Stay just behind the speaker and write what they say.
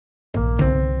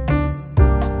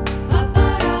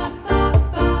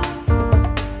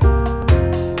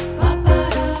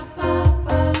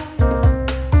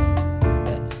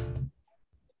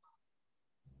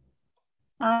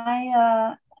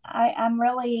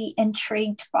really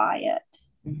intrigued by it.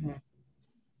 Mhm.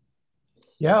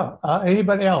 Yeah.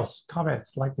 Anybody else?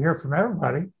 Comments? Like to hear from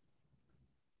everybody.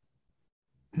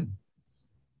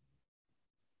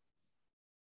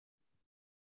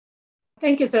 I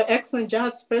think it's an excellent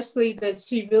job, especially that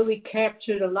she really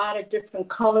captured a lot of different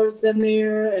colors in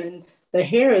there, and the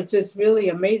hair is just really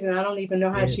amazing. I don't even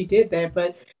know how she did that,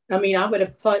 but I mean, I would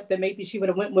have thought that maybe she would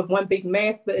have went with one big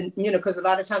mask, but you know, because a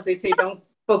lot of times they say don't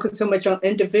focus so much on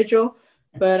individual,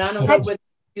 but I don't know whether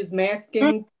you use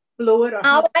masking fluid or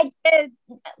All I did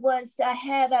was I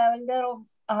had a little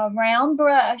round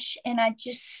brush and I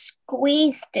just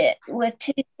squeezed it with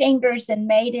two fingers and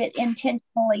made it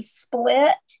intentionally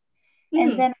split.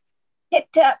 And then I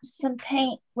picked up some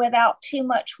paint without too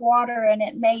much water and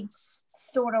it made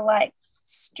sort of like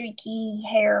streaky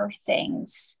hair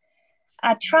things.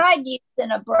 I tried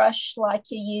using a brush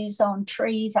like you use on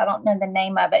trees. I don't know the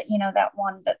name of it. You know, that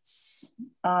one that's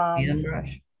Fan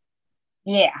brush.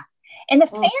 yeah. And the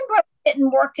fan brush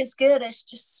didn't work as good as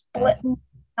just splitting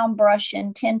down brush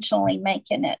intentionally,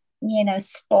 making it, you know,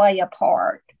 splay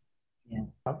apart. Yeah.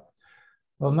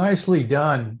 Well, nicely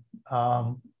done.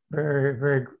 Very,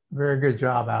 very, very good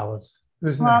job, Alice.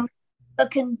 Who's next? I'm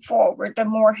looking forward to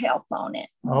more help on it.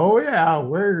 Oh, yeah.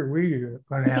 We're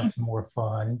going to have some more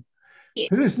fun. Yeah.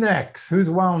 Who's next? Who's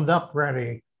wound up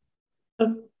ready?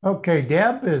 Okay,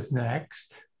 Deb is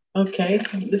next. Okay,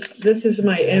 this is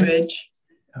my image.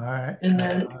 All right. And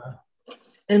then,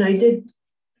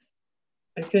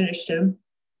 I finished him.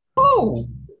 Oh,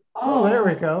 there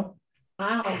we go.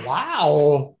 Wow.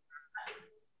 Wow.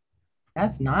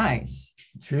 That's nice.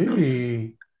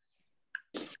 Gee.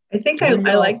 I think I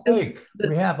like this.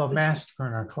 We have a master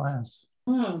in our class.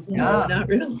 No, not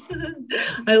really.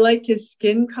 I like his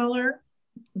skin color,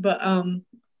 but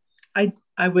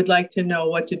I would like to know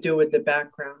what to do with the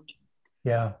background.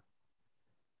 Yeah.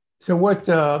 So what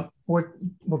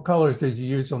colors did you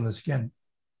use on the skin?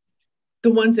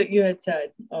 The ones that you had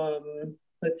said.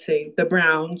 Let's see, the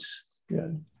browns.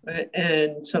 Good.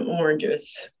 And some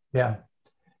oranges. Yeah.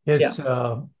 It's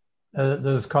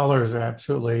those colors are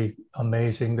absolutely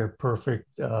amazing. They're perfect.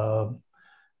 A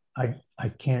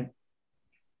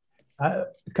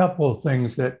couple of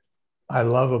things that I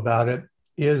love about it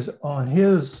is on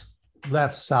his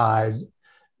left side,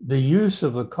 the use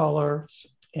of the colors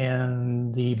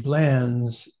and the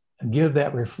blends give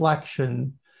that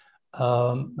reflection,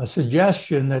 a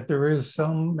suggestion that there is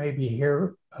some maybe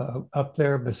hair up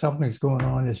there, but something's going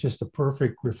on. It's just a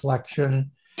perfect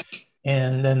reflection.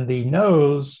 And then the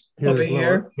nose over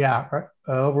here,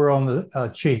 over on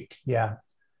the cheek,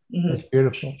 it's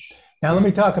beautiful. Now let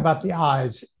me talk about the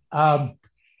eyes.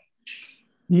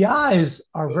 The eyes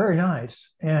are very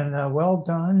nice and well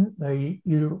done.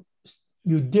 You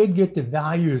did get the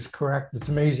values correct. It's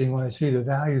amazing when I see the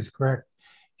values correct,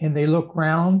 and they look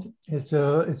round. It's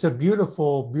a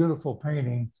beautiful, beautiful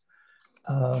painting.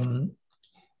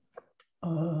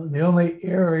 The only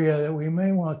area that we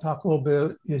may want to talk a little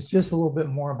bit is just a little bit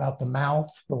more about the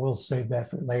mouth, but we'll save that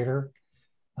for later.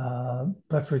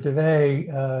 But for today,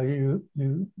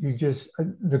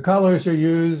 the colors you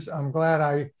use, I'm glad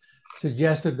I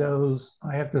suggested those.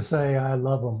 I have to say, I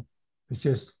love them. It's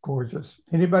just gorgeous.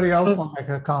 Anybody else want to make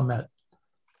a comment?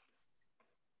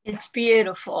 It's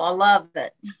beautiful. I love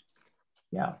it.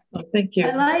 Yeah. Well, thank you.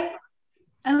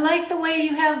 I like the way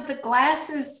you have the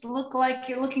glasses look like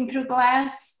you're looking through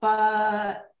glass,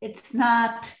 but it's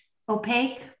not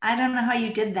opaque. I don't know how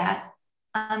you did that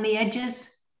on the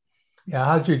edges. Yeah,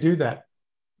 how'd you do that?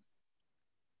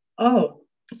 Oh,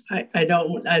 I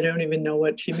don't even know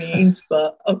what she means,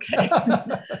 but okay.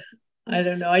 I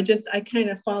don't know. I kind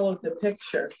of followed the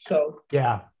picture. So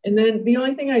yeah. And then the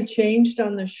only thing I changed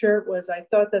on the shirt was I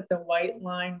thought that the white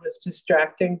line was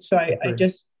distracting. So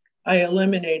I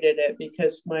eliminated it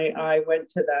because my eye went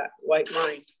to that white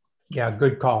line. Yeah,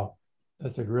 good call.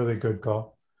 That's a really good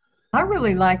call. I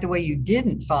really like the way you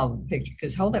didn't follow the picture,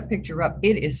 because hold that picture up.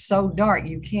 It is so dark,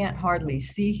 you can't hardly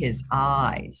see his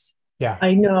eyes. Yeah.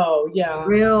 I know, yeah.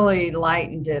 Really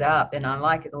lightened it up, and I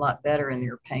like it a lot better in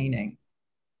your painting.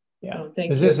 Yeah. Oh, thank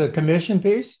you. Is this a commission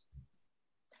piece?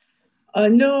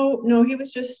 No, he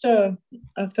was just a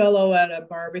fellow at a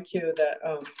barbecue that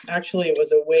actually it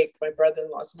was a wake, my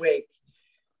brother-in-law's wake.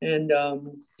 And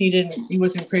he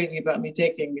wasn't crazy about me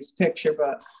taking his picture,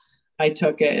 but I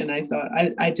took it and I thought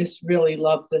I just really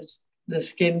love the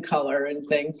skin color and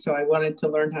things. So I wanted to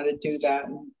learn how to do that.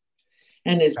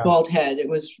 And his bald head, it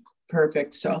was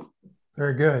perfect. So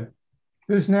very good.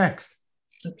 Who's next?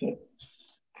 Okay.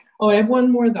 Oh, I have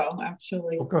one more though,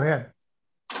 actually. Oh, go ahead.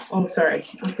 Oh, sorry.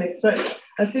 Okay, so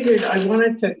I figured I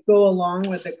wanted to go along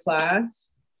with the class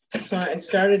So I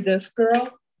started this girl.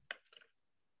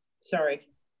 Sorry.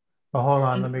 Well, hold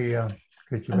on. Let me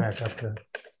get you back up there.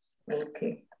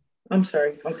 Okay. I'm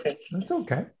sorry. Okay. That's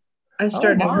okay. I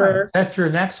started her. Is that your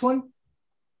next one?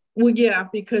 Well, yeah,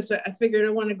 because I figured I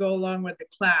want to go along with the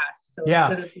class. So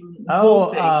yeah.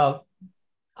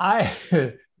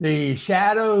 The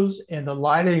shadows and the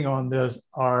lighting on this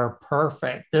are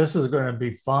perfect. This is going to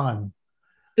be fun.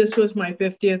 This was my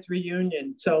 50th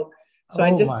reunion. So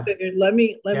I just figured let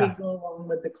me go along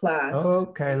with the class.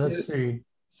 Okay, let's see.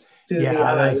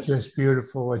 Yeah, that's just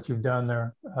beautiful what you've done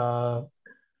there.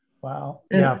 Wow.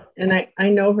 And I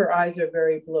know her eyes are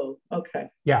very blue.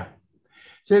 Okay. Yeah.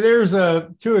 So there's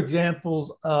two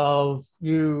examples of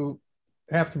you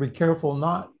have to be careful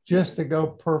not just to go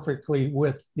perfectly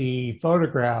with the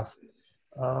photograph.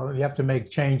 You have to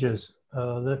make changes.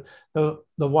 The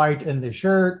white in the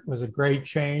shirt was a great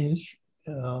change.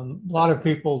 A lot of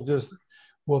people just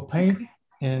will paint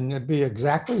and it'd be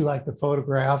exactly like the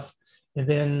photograph, and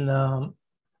then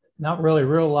not really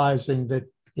realizing that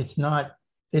it's not.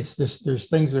 It's just there's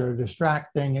things that are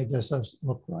distracting. It just doesn't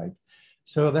look right.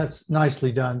 So that's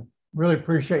nicely done. Really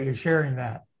appreciate you sharing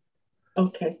that.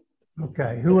 Okay.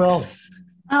 Okay. Who else?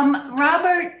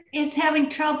 Robert is having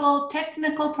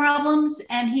technical problems,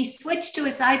 and he switched to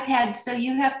his iPad. So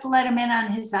you have to let him in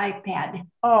on his iPad.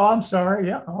 Oh, I'm sorry.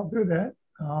 Yeah, I'll do that.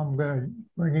 I'm going to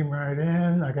bring him right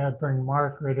in. I got to bring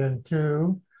Margaret in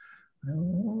too.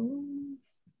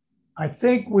 I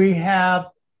think we have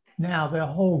now the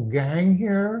whole gang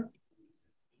here.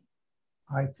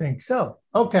 I think so.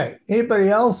 Okay. Anybody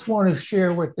else want to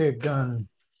share what they've done?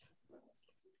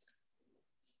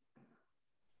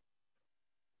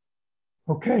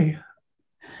 Okay.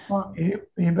 Well,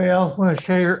 anybody else want to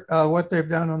share what they've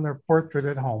done on their portrait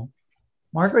at home?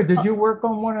 Margaret, did you work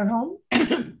on one at home?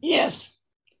 Yes.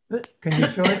 Can you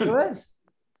show it to us?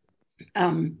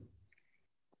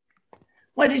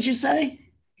 What did you say?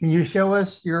 Can you show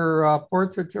us your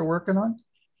portrait you're working on?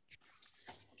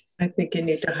 I think you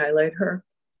need to highlight her.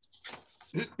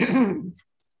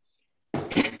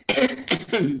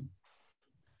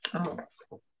 Oh.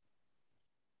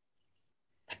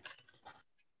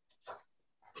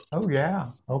 Oh,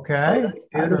 yeah. Okay. Oh,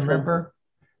 I remember.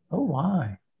 Oh,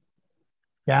 my.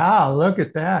 Yeah, look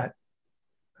at that.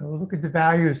 Oh, look at the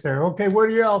values there. Okay, what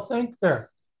do you all think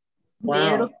there?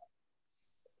 Wow.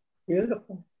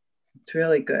 Beautiful. It's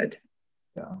really good.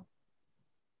 Yeah.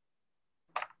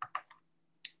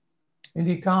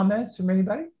 Any comments from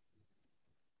anybody?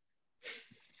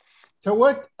 So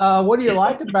what do you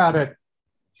like about it?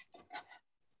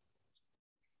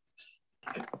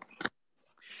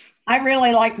 I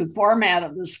really like the format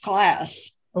of this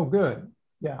class. Oh, good.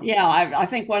 Yeah. Yeah, I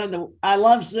think I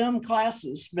love Zoom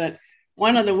classes, but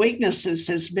one of the weaknesses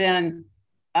has been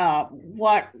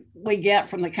what we get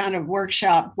from the kind of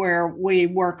workshop where we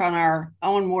work on our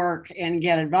own work and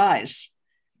get advice.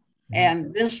 Mm-hmm.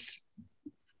 And this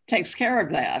takes care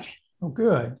of that. Oh,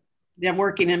 good. Yeah,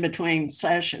 working in between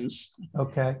sessions.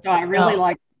 Okay. So I really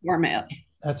like the format.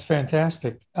 That's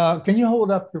fantastic. Can you hold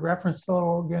up the reference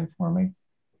photo again for me?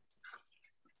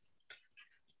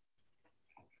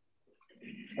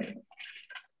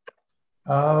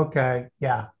 Okay.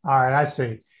 Yeah. All right. I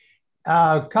see.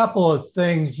 A couple of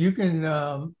things you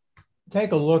can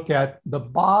take a look at the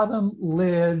bottom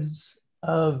lids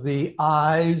of the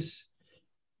eyes.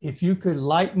 If you could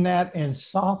lighten that and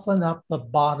soften up the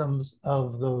bottoms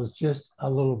of those just a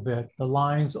little bit, the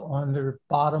lines on the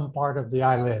bottom part of the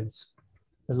eyelids,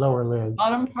 the lower lids.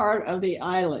 Bottom part of the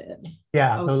eyelid.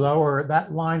 Yeah, okay. The lower,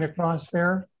 that line across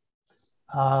there.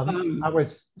 I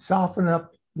would soften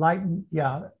up, lighten,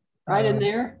 yeah. Right in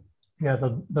there? Yeah,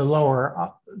 the lower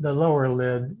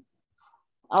lid.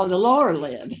 Oh, the lower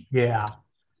lid. Yeah.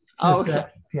 Okay.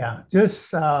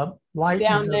 Just lighten.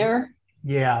 Down there?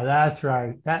 Yeah, that's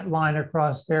right. That line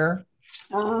across there.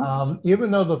 Uh-huh. Even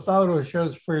though the photo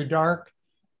shows pretty dark,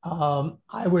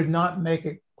 I would not make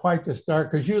it quite this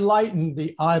dark because you lighten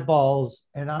the eyeballs.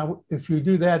 And if you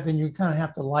do that, then you kind of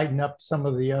have to lighten up some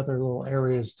of the other little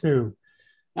areas too.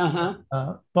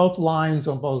 Uh-huh. Both lines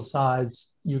on both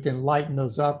sides, you can lighten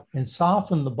those up and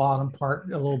soften the bottom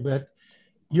part a little bit.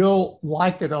 You'll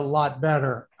like it a lot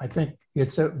better. I think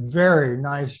it's a very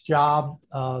nice job.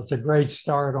 It's a great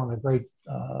start on a great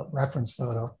reference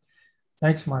photo.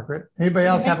 Thanks, Margaret. Anybody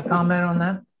else have a comment on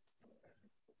that?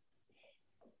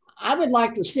 I would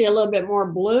like to see a little bit more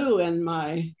blue in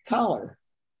my color.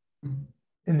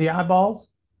 In the eyeballs?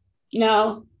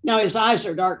 No, his eyes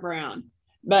are dark brown.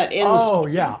 But in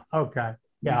yeah, okay.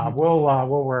 Yeah, we'll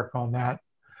work on that.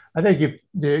 I think you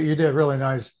did a really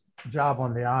nice job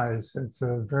on the eyes. It's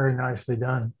very nicely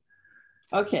done.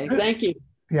 Okay, thank you.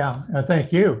 Yeah,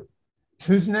 thank you.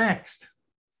 Who's next?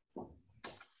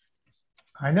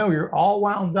 I know you're all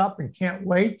wound up and can't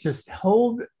wait. Just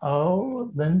hold.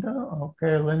 Oh, Linda.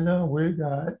 Okay, Linda, we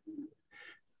got.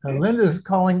 Linda's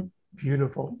calling.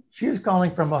 Beautiful. She's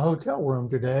calling from a hotel room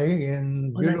today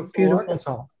in beautiful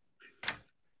Arkansas.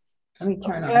 Let me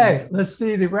turn on. Okay, let's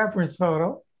see the reference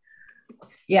photo.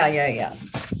 Yeah.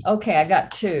 Okay, I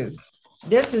got two.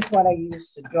 This is what I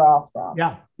used to draw from.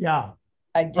 Yeah.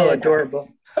 I did. Oh, adorable.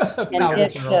 And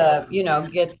get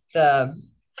get the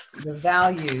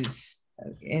values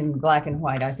in black and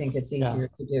white. I think it's easier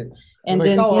to do. And we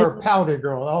then call her Pouty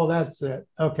Girl. Oh, that's it.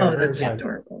 Okay. Oh, that's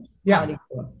adorable. Yeah.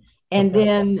 And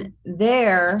then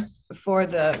there for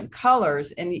the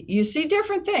colors, and you see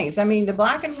different things. I mean, the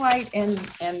black and white, and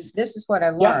this is what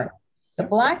I learned. The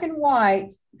black and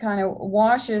white kind of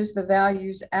washes the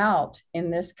values out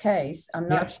in this case. I'm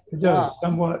not sure. It does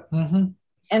somewhat. Mm-hmm.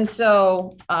 And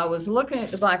so I was looking at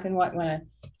the black and white when I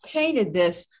painted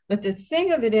this, but the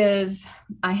thing of it is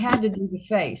I had to do the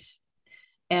face,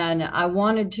 and I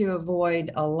wanted to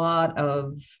avoid a lot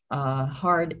of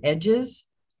hard edges.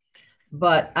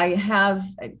 But I had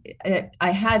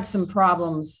some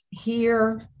problems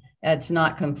here. It's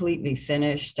not completely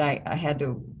finished. I had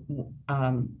to,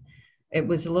 it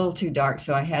was a little too dark,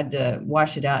 so I had to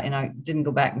wash it out, and I didn't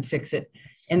go back and fix it.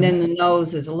 And then the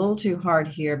nose is a little too hard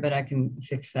here, but I can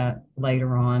fix that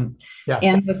later on. Yeah.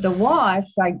 And with the wash,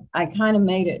 I kind of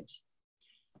made it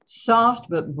soft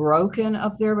but broken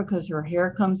up there because her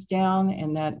hair comes down,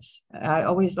 and I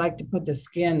always like to put the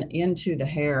skin into the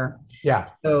hair. Yeah.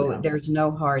 So there's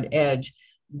no hard edge,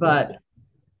 but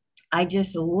I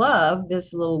just love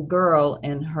this little girl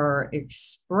and her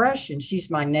expression.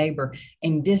 She's my neighbor,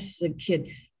 and this kid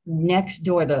next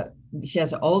door, she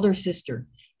has an older sister,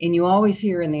 and you always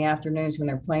hear in the afternoons when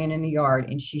they're playing in the yard,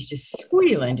 and she's just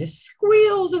squealing, just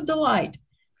squeals of delight.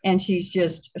 And she's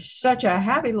just such a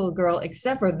happy little girl,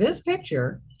 except for this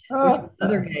picture, which my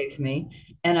mother gave me.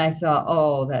 And I thought,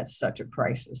 oh, that's such a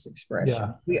priceless expression.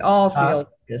 Yeah. We all feel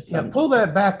this. Yeah, pull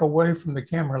that back away from the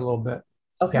camera a little bit.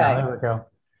 Okay. Yeah, there we go.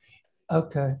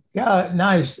 Okay. Yeah,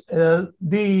 nice. The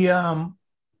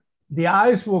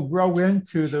eyes will grow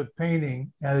into the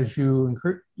painting as you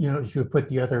as you put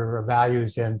the other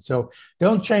values in. So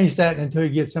don't change that until you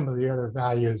get some of the other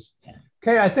values.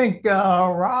 Okay, I think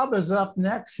Rob is up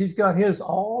next. He's got his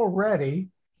all ready.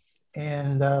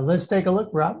 And let's take a look,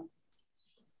 Rob.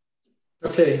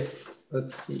 Okay,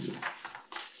 let's see.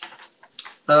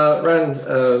 Rand,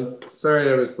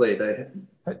 sorry I was late.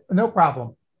 No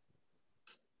problem.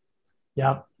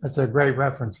 Yeah, that's a great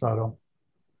reference photo.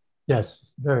 Yes,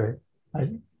 very.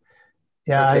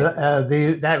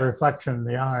 That reflection in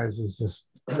the eyes is just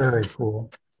very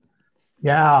cool.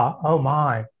 Yeah, oh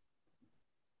my.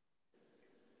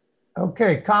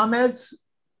 Okay, comments?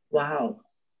 Wow.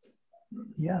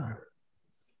 Yeah.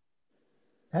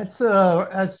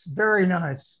 That's very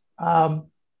nice.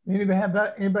 Anybody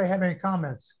have any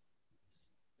comments?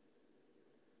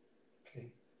 Okay.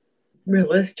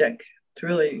 Realistic. It's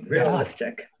really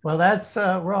realistic. Yeah. Well, that's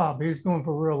Rob. He's going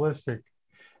for realistic.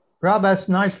 Rob, that's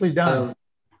nicely done.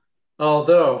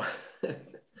 Although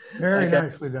very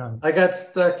nicely done. I got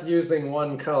stuck using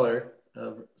one color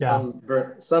of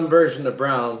some version of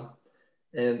brown,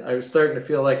 and I was starting to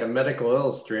feel like a medical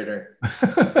illustrator.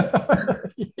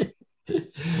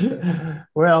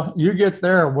 Well, you get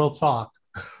there, we'll talk.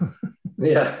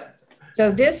 Yeah.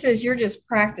 So you're just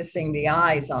practicing the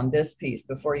eyes on this piece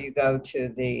before you go to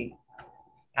the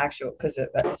actual, because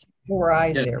it's 4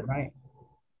 eyes there, right?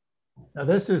 Now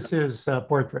this is his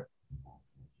portrait.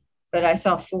 But I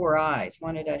saw 4 eyes.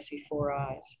 When did I see 4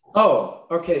 eyes? Oh,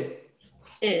 okay.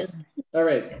 All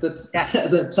right.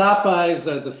 The top eyes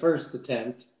are the first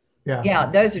attempt. Yeah. Yeah,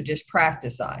 those are just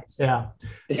practice eyes. Yeah.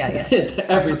 Yeah.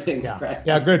 Everything's practice.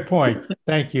 Yeah, good point.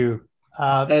 Thank you.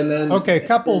 And then okay,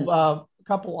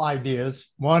 couple ideas.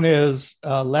 One is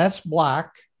less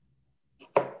black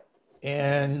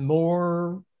and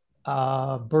more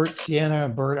burnt sienna,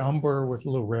 burnt umber with a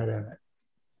little red in it.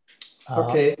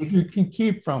 Okay. If you can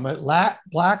keep from it,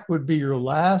 black would be your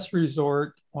last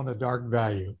resort on a dark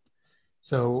value.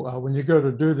 So when you go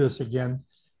to do this again,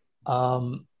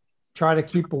 try to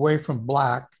keep away from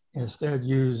black. Instead,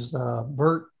 use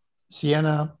burnt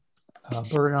sienna,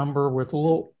 burnt umber with a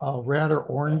little red or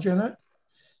orange in it,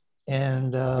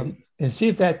 and see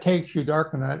if that takes you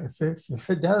dark enough. If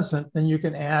it doesn't, then you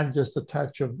can add just a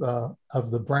touch of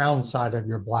the brown side of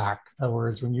your black. In other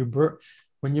words, when you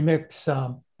mix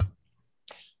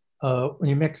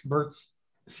burnt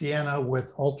sienna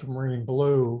with ultramarine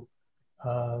blue,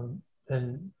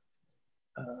 then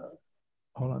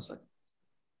hold on a second.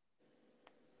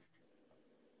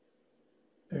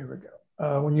 There we go.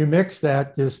 When you mix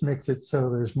that, just mix it so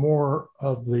there's more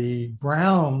of the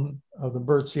brown of the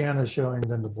burnt sienna showing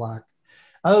than the black.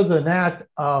 Other than that,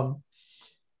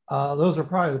 those are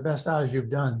probably the best eyes you've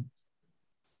done.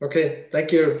 Okay,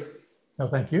 thank you. No,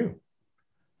 thank you.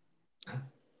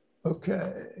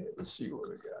 Okay, let's see what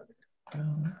we got.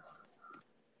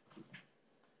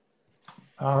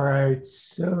 All right,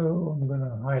 so I'm going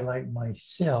to highlight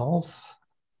myself.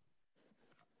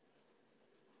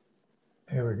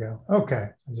 There we go. Okay,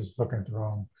 I'm just looking at the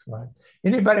wrong slide.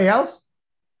 Anybody else?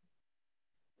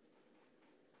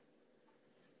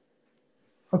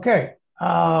 Okay.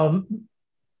 Banana,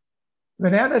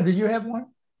 did you have one?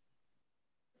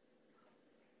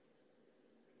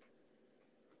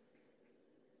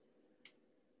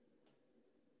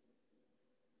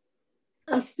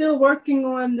 I'm still working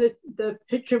on the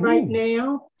picture right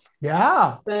now.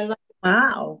 Yeah.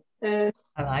 Wow. And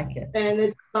I like it. And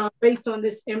it's based on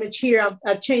this image here.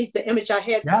 I changed the image I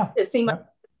had. Yeah. It seemed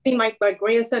like my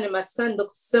grandson and my son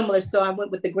looked similar. So I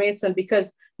went with the grandson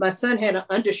because my son had an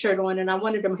undershirt on and I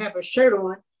wanted him to have a shirt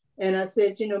on. And I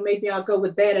said, you know, maybe I'll go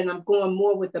with that. And I'm going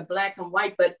more with the black and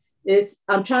white, but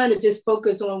I'm trying to just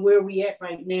focus on where we at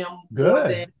right now.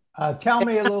 Good. Tell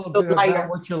me a little bit about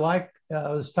what you like.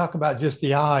 Let's talk about just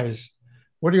the eyes.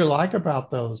 What do you like about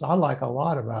those? I like a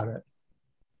lot about it.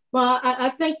 Well, I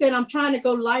think that I'm trying to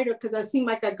go lighter because I seem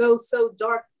like I go so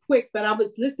dark quick, but I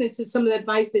was listening to some of the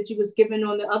advice that you was giving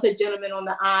on the other gentleman on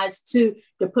the eyes too,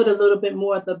 to put a little bit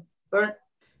more of the burnt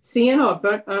sienna or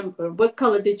burnt, what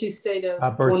color did you say?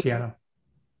 Burnt sienna.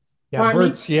 Yeah,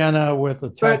 burnt sienna with a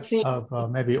touch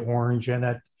of maybe orange in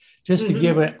it, just to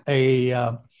give it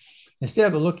a,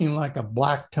 instead of looking like a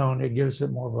black tone, it gives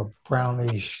it more of a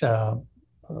brownish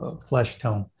flesh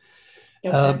tone.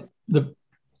 Okay.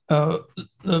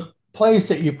 The place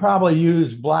that you probably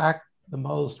use black the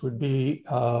most would be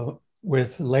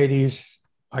with ladies.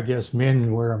 I guess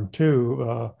men wear them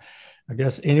too. I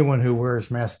guess anyone who wears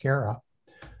mascara.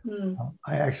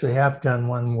 I actually have done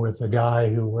one with a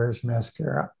guy who wears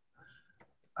mascara.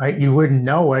 You wouldn't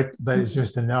know it, but it's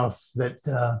just enough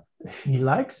that he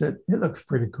likes it. It looks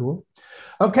pretty cool.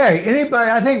 Okay,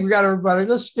 anybody? I think we got everybody.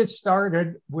 Let's get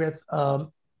started with a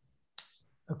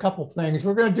couple things.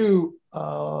 We're going to do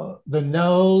the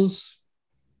nose.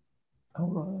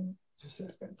 Hold on just a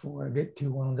second before I get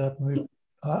too wound up.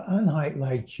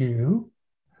 Unhighlight you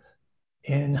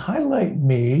and highlight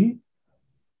me.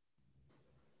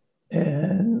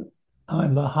 And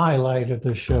I'm the highlight of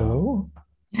the show.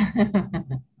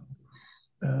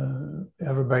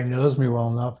 Everybody knows me well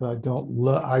enough. I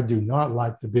do not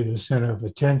like to be the center of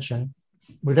attention.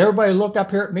 Would everybody look up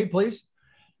here at me, please?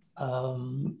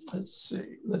 Let's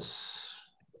see.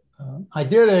 I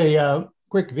did a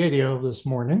quick video this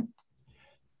morning,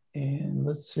 and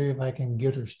let's see if I can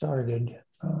get her started.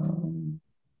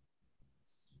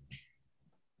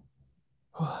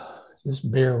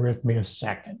 Just bear with me a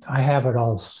second. I have it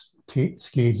all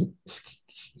skewed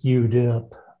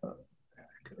up.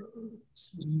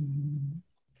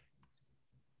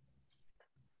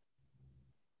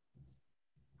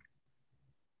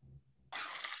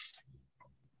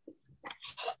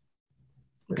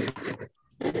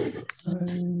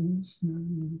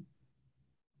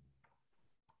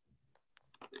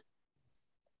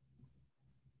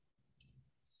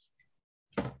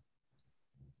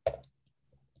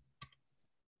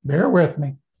 Bear with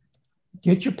me.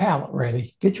 Get your palette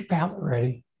ready. Get your palette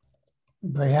ready.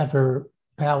 They have their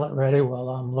palette ready while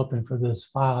I'm looking for this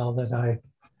file that I.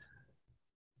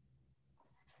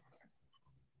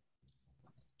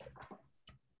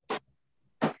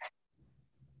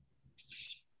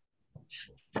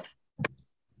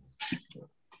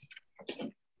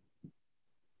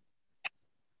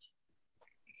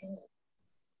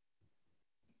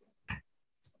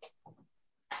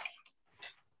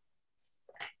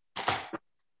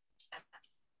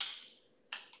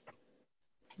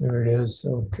 There it is.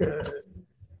 Okay.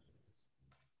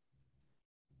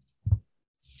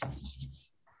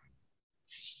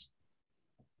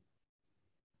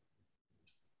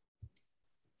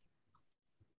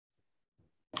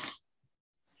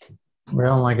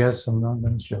 Well, I guess I'm not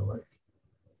going to show it.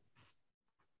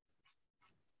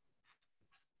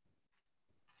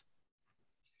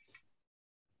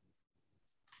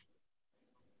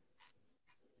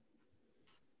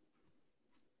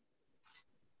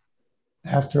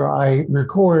 After I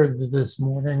recorded this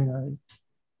morning,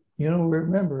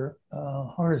 remember,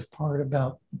 hardest part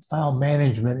about file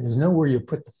management is know where you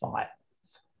put the file.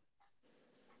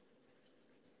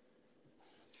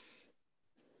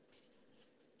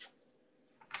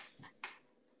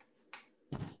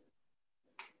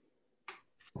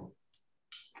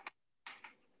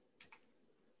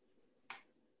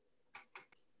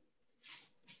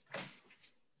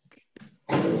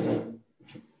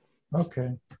 Okay.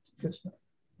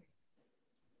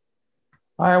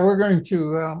 All right, we're going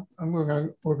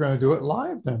to do it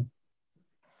live then.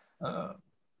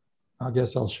 I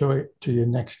guess I'll show it to you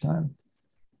next time.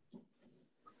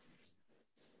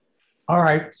 All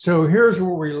right, so here's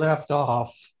where we left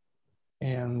off.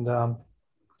 And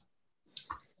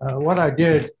what I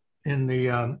did in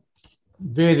the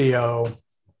video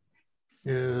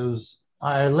is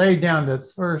I laid down the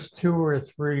first 2 or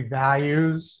 3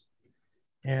 values,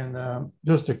 and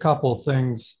just a couple of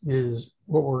things is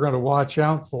what we're going to watch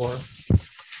out for.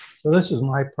 So this is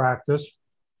my practice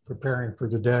preparing for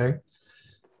today.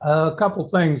 A couple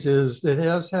of things is it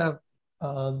does have,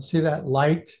 see that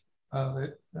light,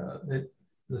 the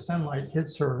sunlight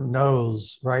hits her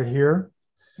nose right here.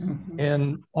 Mm-hmm.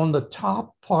 And on the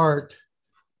top part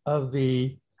of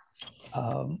the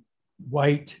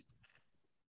white,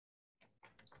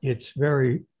 it's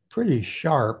pretty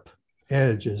sharp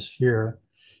edges here.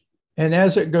 And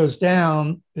as it goes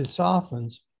down, it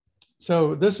softens.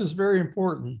 So this is very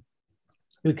important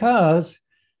because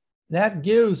that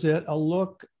gives it a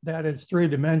look that is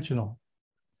 3-dimensional.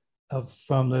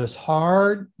 From this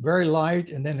hard, very light,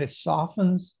 and then it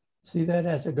softens. See that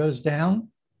as it goes down?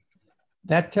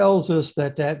 That tells us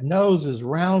that that nose is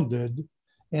rounded,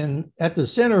 and at the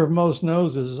center of most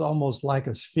noses is almost like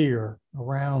a sphere, a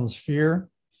round sphere.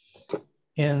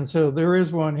 And so there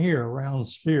is one here, a round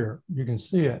sphere. You can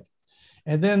see it.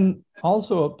 And then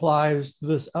also applies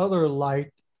this other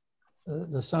light,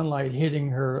 the sunlight hitting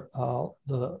her,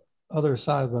 the other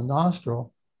side of the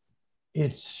nostril.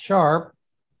 It's sharp,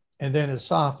 and then it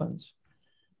softens.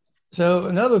 So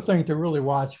another thing to really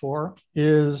watch for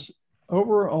is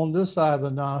over on this side of the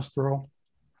nostril,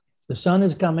 the sun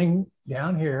is coming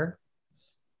down here,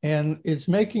 and it's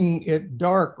making it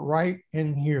dark right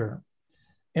in here.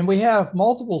 And we have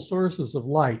multiple sources of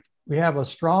light. We have a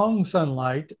strong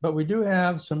sunlight, but we do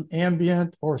have some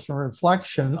ambient or some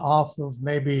reflection off of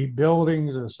maybe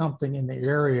buildings or something in the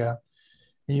area.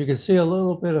 And you can see a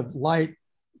little bit of light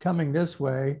coming this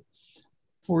way,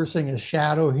 forcing a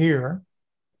shadow here,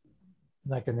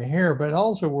 like in the hair, but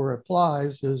also where it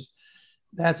applies is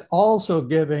that's also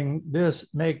giving this,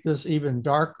 make this even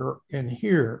darker in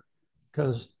here,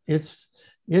 because it's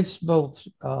both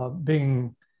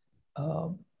being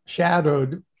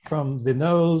shadowed from the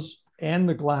nose and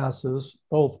the glasses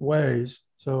both ways.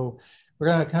 So we're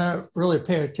going to kind of really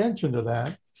pay attention to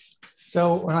that.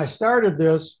 So when I started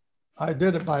this, I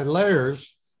did it by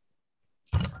layers.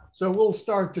 So we'll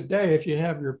start today. If you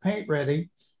have your paint ready,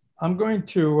 I'm going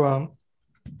to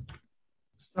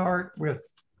start with,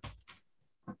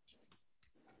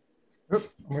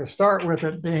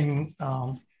 it being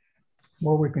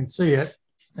where we can see it.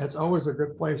 That's always a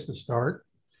good place to start.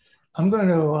 I'm going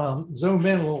to zoom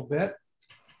in a little bit.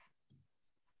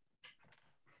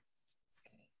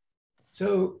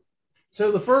 So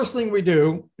the first thing we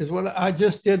do is what I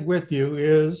just did with you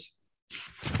is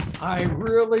I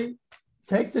really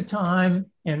take the time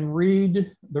and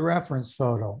read the reference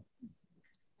photo.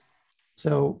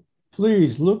 So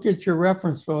please look at your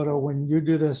reference photo when you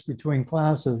do this between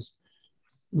classes.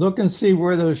 Look and see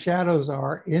where those shadows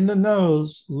are in the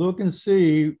nose. Look and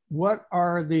see what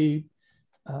are the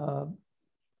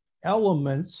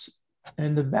elements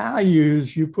and the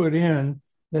values you put in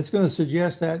that's going to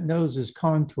suggest that nose is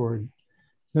contoured.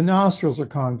 The nostrils are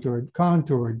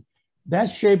contoured. That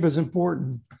shape is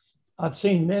important. I've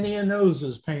seen many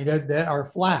noses painted that are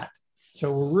flat.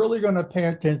 So we're really going to pay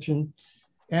attention.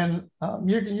 And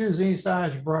you can use any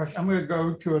size brush. I'm going to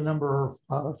go to a number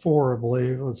 4, I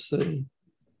believe. Let's see.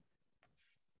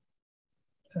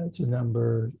 It's a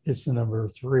number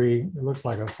 3. It looks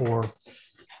like a 4.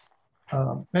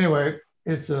 Anyway,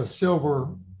 it's a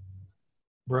silver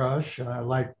brush. I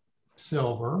like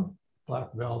silver,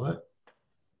 black velvet.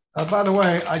 By the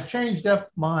way, I changed up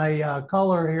my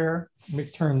color here. Let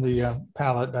me turn the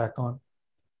palette back on.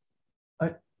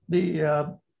 I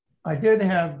did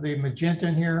have the magenta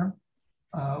in here.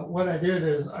 What I did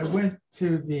is I went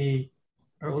to the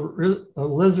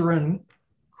alizarin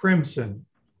crimson.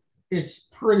 It's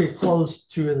pretty close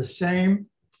to the same,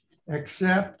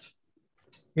 except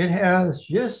it has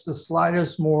just the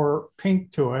slightest more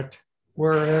pink to it,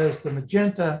 whereas the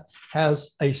magenta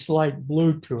has a slight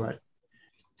blue to it.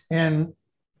 And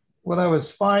what I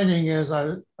was finding is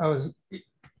I was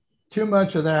too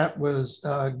much of that was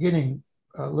getting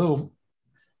a little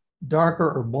darker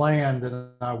or bland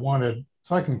than I wanted.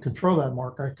 So I can control that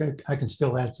mark. I can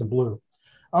still add some blue.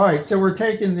 All right, so we're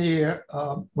taking the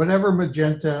whatever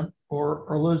magenta or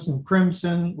alizarin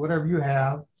crimson, whatever you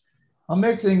have. I'm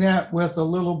mixing that with a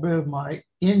little bit of my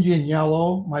Indian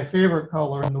yellow, my favorite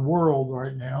color in the world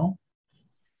right now.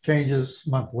 changes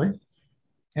monthly.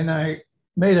 And I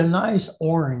made a nice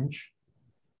orange.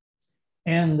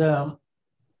 And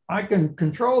I can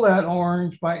control that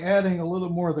orange by adding a little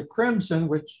more of the crimson,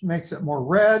 which makes it more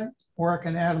red, or I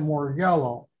can add more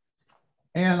yellow.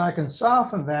 And I can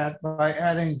soften that by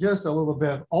adding just a little bit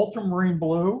of ultramarine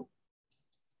blue.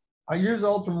 I use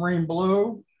ultramarine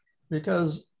blue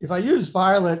because if I use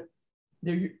violet,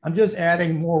 I'm just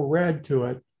adding more red to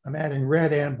it. I'm adding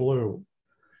red and blue.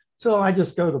 So I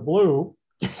just go to blue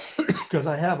because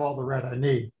I have all the red I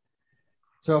need.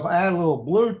 So if I add a little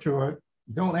blue to it,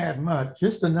 don't add much,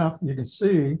 just enough you can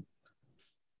see.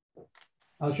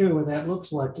 I'll show you what that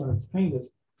looks like when it's painted.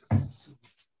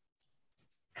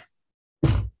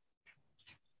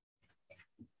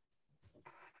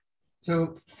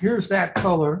 So here's that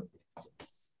color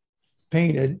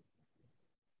painted.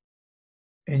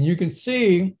 And you can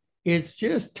see it's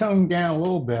just toned down a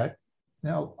little bit.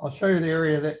 Now I'll show you the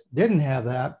area that didn't have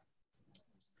that.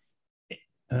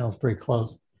 And that was pretty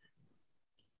close.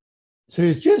 So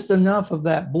there's just enough of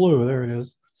that blue. There it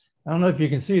is. I don't know if you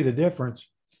can see the difference.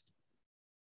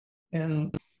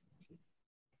 And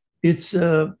it's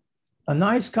a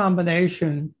nice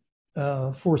combination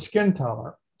for skin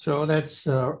color. So that's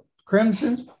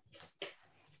crimson,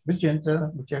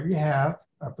 magenta, whichever you have.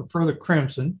 I prefer the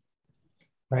crimson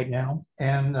right now.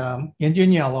 And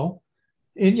Indian yellow.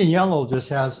 Indian yellow just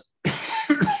has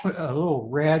a little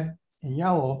red and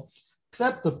yellow,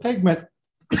 except the pigment.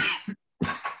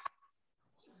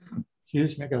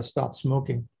 Excuse me, I gotta stop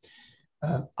smoking.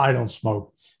 I don't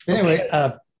smoke. Anyway,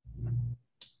 okay.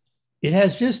 It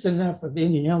has just enough of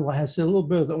Indian yellow, has a little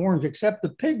bit of the orange, except the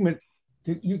pigment,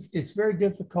 it's very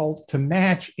difficult to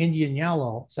match Indian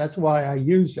yellow. So that's why I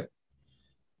use it.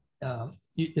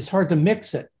 It's hard to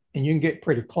mix it and you can get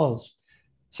pretty close.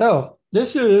 So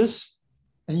this is,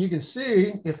 and you can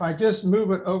see if I just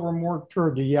move it over more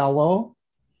toward the yellow,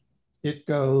 it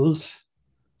goes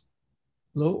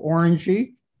a little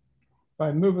orangey. If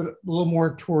I move it a little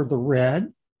more toward the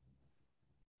red,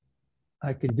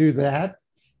 I can do that.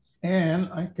 And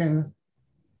I can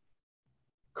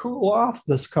cool off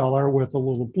this color with a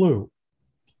little blue.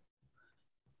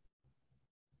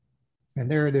 And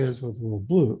there it is with a little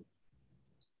blue.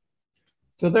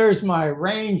 So there's my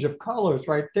range of colors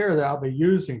right there that I'll be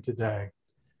using today,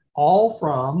 all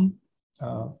from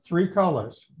 3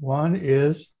 colors. One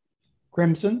is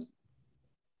crimson,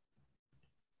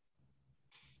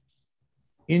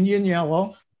 Indian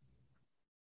yellow,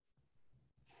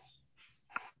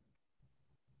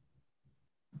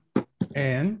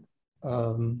 and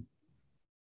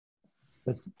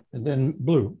then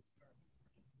blue.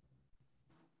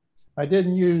 I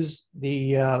didn't use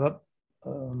the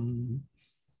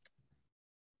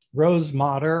rose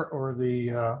madder or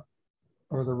the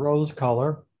rose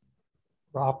color,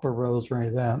 opera rose or any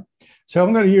of that. So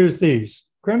I'm going to use these: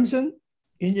 crimson,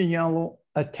 Indian yellow,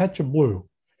 a touch of blue.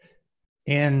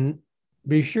 And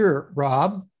be sure,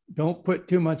 Rob, don't put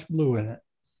too much blue in it.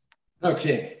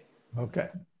 Okay. Okay.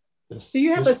 Do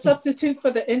you have a substitute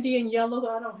for the Indian yellow?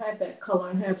 I don't have that color.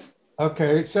 I have.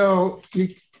 Okay, so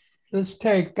let's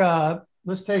take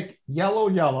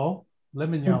yellow,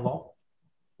 lemon yellow.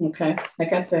 Okay, I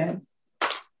got that.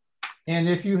 And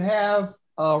if you have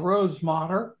a rose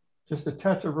madder, just a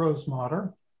touch of rose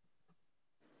madder,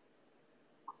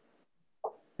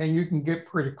 and you can get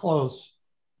pretty close.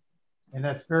 And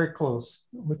that's very close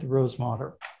with the rose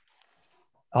madder.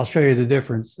 I'll show you the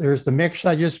difference. There's the mix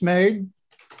I just made.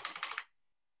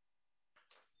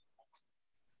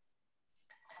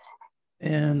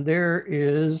 And there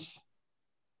is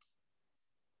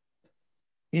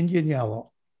Indian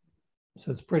yellow.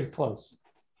 So it's pretty close.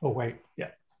 Oh, wait, yeah,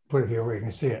 put it here where you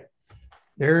can see it.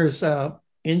 There's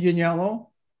Indian yellow.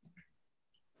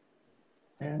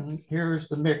 And here's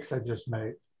the mix I just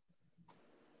made.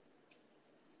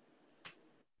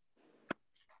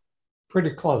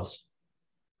 Pretty close.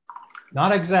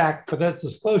 Not exact, but that's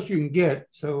as close you can get.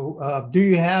 So do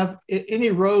you have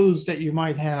any rose that you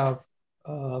might have?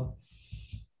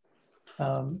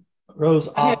 Rose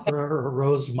opera or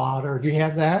rose madder. Do you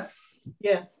have that?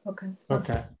 Yes. Okay.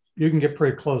 Okay. You can get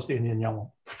pretty close to Indian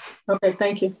yellow. Okay.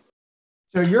 Thank you.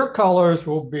 So your colors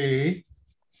will be,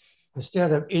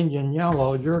 instead of Indian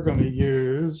yellow, you're going to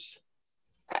use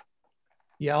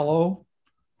yellow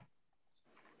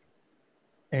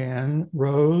and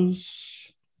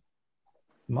rose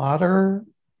madder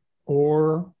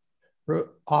or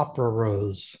opera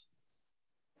rose.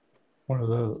 One of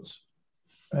those.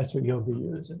 That's what you'll be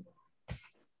using.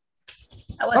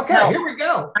 Okay, here we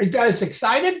go. Are you guys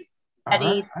excited?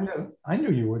 Right. I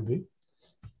knew you would be.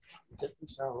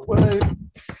 So,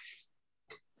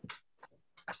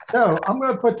 So I'm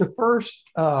going to put the first,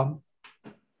 the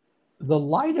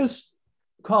lightest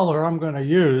color I'm going to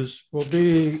use will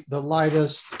be the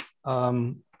lightest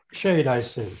shade I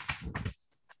see.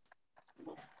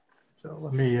 So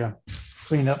let me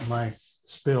clean up my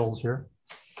spills here.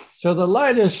 So the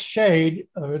lightest shade,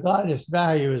 or the lightest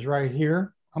value is right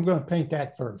here. I'm going to paint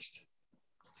that first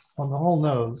on the whole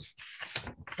nose.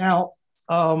 Now,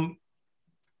 in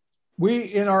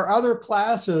our other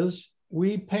classes,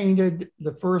 we painted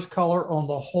the first color on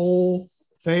the whole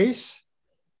face,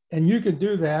 and you can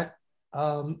do that.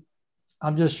 I'm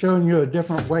just showing you a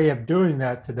different way of doing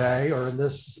that today, or in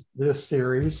this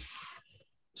series.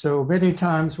 So many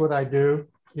times what I do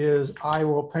is I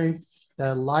will paint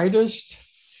the lightest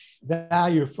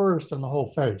value first on the whole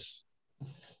face.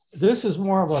 This is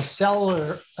more of a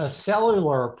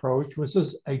cellular approach, which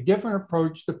is a different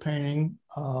approach to painting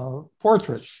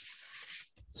portraits.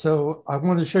 So I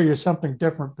want to show you something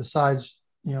different besides,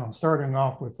 starting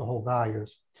off with the whole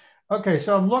values. Okay,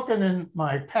 so I'm looking in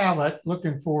my palette,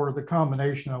 looking for the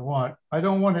combination I want. I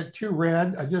don't want it too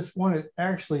red. I just want it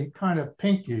actually kind of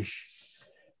pinkish.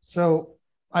 So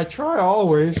I try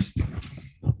always,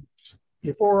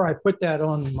 before I put that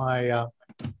on my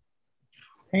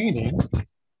painting,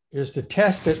 is to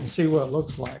test it and see what it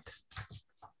looks like.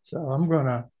 So I'm going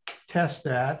to test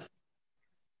that.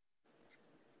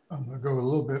 I'm going to go a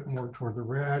little bit more toward the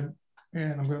red,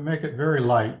 and I'm going to make it very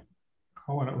light.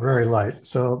 I want it very light.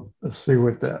 So let's see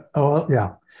what that, oh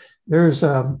yeah. There's,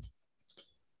 I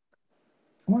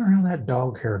wonder how that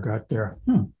dog hair got there.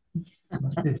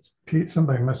 Must be,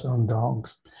 somebody must own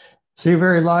dogs. See,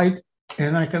 very light.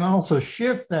 And I can also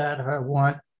shift that if I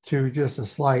want to just a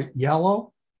slight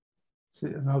yellow. See,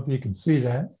 I don't know if you can see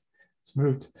that. It's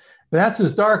moved. But that's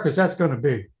as dark as that's going to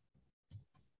be.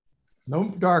 No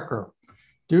darker.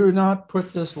 Do not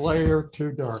put this layer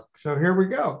too dark. So here we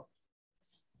go.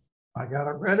 I got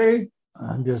it ready.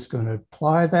 I'm just going to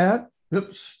apply that.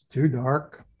 Oops, too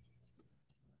dark.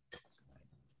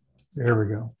 There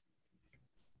we go.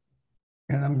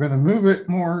 And I'm going to move it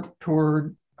more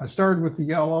toward, I started with the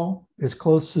yellow, it's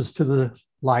closest to the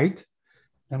light.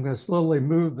 I'm going to slowly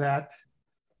move that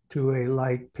to a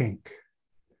light pink.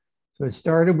 So it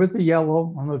started with the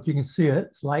yellow. I don't know if you can see it.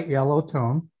 It's light yellow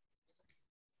tone,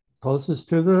 closest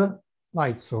to the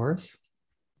light source.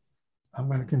 I'm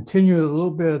going to continue a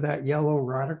little bit of that yellow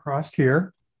right across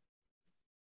here.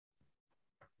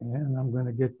 And I'm going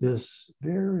to get this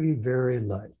very, very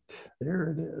light.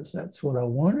 There it is. That's what I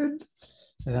wanted.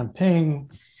 And I'm paying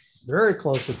very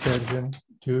close attention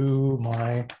to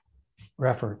my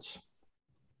reference.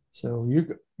 So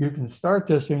you can start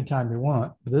this anytime you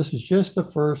want. But this is just the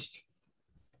first.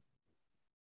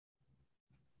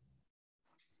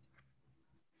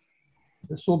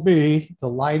 This will be the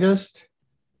lightest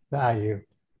value.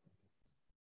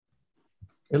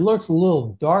 It looks a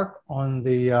little dark on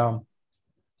the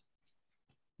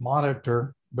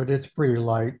monitor, but it's pretty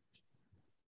light.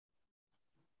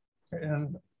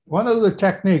 And one other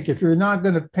technique, if you're not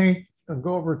going to paint and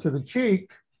go over to the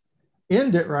cheek,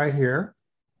 end it right here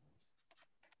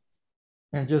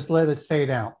and just let it fade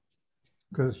out,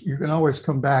 because you can always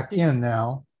come back in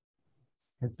now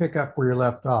and pick up where you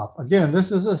left off. Again, this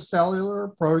is a cellular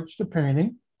approach to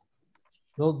painting,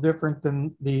 a little different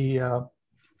than the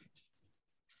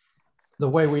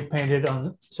way we painted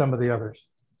on some of the others.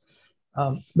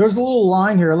 There's a little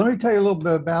line here. Let me tell you a little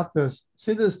bit about this.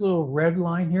 See this little red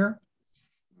line here?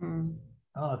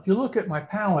 If you look at my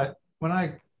palette, when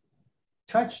I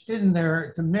touched in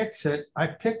there to mix it, I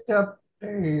picked up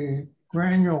a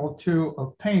granule or two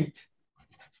of paint.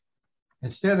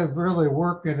 Instead of really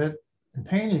working it and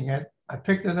painting it, I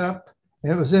picked it up.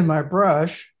 It was in my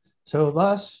brush, so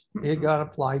thus it got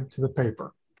applied to the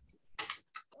paper.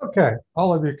 Okay,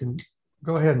 all of you can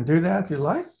go ahead and do that if you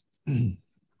like.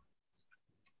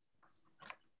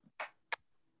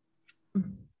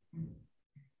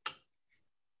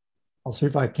 I'll see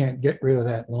if I can't get rid of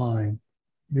that line.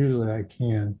 Usually I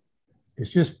can.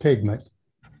 It's just pigment.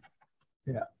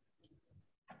 Yeah.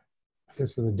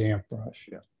 Just with a damp brush.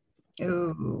 Yeah.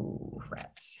 Oh,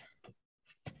 rats.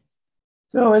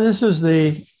 So this is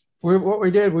what we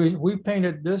did. We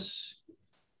painted this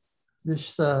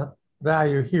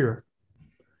value here,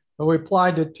 but we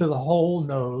applied it to the whole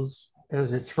nose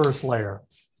as its first layer.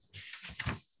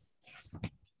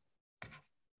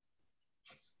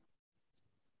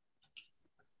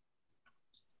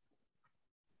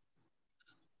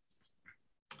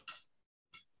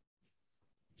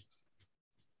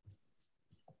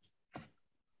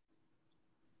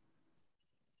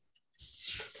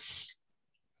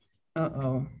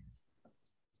 Uh-oh.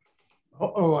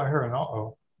 Uh-oh, I heard an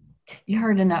uh-oh. You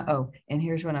heard enough. Oh, and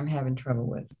here's what I'm having trouble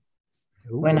with.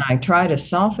 Ooh. When I try to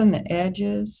soften the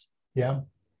edges, Yeah.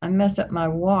 I mess up my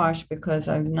wash because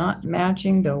I'm not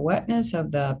matching the wetness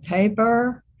of the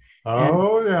paper.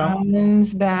 Oh, yeah.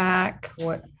 Comes back.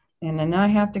 What? And then I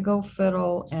have to go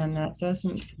fiddle, and that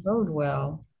doesn't bode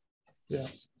well. Yeah.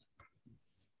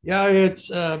 Yeah, it's,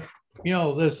 you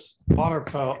know, this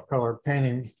watercolor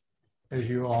painting, as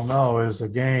you all know, is a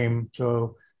game.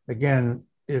 So again,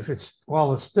 if it's,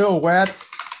 while it's still wet,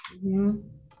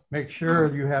 make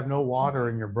sure you have no water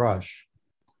in your brush.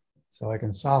 So I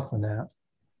can soften that.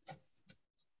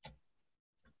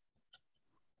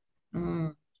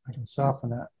 I can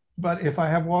soften that. But if I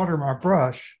have water in my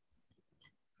brush,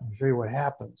 I'll show you what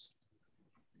happens.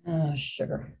 Oh,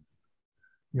 sugar.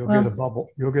 You'll get a bubble.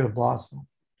 You'll get a blossom.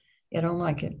 I don't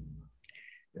like it.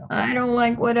 Yeah. I don't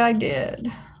like what I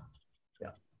did. Yeah.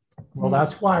 Well,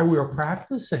 that's why we're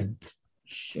practicing.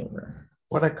 Sugar.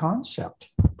 What a concept.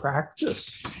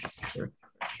 Practice.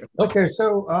 Okay,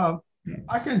 so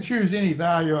I can choose any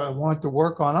value I want to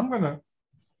work on. I'm going to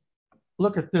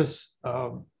look at this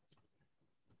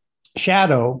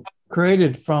shadow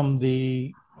created from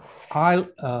the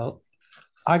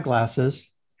eyeglasses,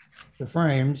 the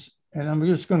frames, and I'm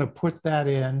just going to put that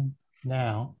in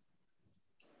now.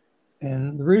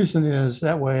 And the reason is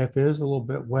that way, if it is a little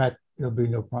bit wet, it'll be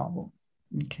no problem.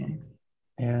 Okay.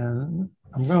 And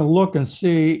I'm going to look and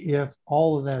see if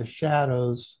all of those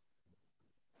shadows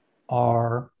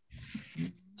are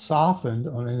softened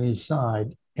on any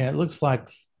side. And it looks like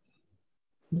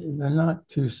they're not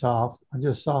too soft. I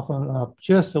just soften up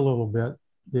just a little bit,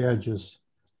 the edges.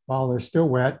 While they're still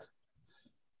wet,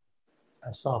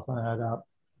 I soften that up.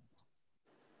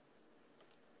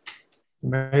 It's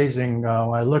amazing. When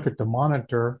I look at the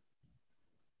monitor,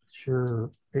 sure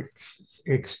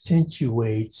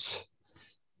accentuates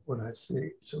what I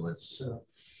see. So let's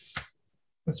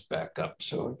back up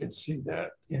so I can see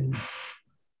that in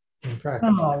practice.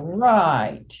 All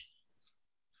right.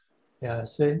 Yeah,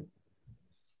 see?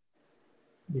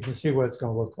 You can see what it's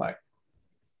going to look like.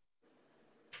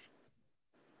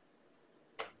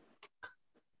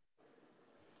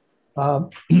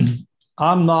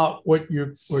 I'm not what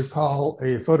you would call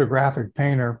a photographic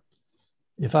painter.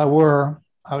 If I were,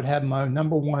 I would have my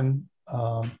number one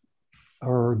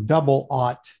or double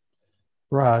aught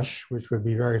brush, which would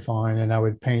be very fine, and I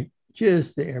would paint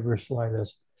just the ever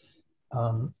slightest.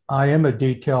 I am a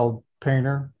detailed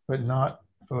painter, but not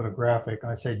photographic.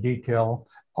 I say detail.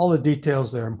 All the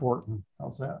details that are important.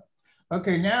 How's that?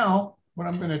 Okay, now what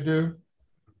I'm going to do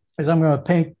is I'm going to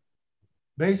paint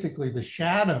basically the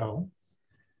shadow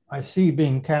I see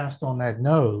being cast on that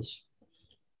nose.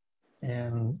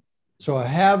 And so I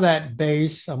have that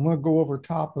base. I'm going to go over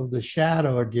top of the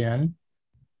shadow again.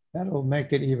 That'll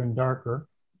make it even darker.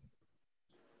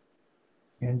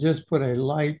 And just put a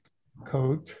light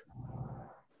coat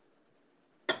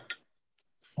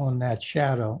on that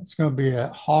shadow. It's going to be a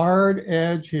hard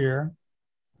edge here.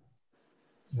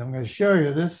 And I'm going to show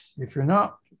you this. If you're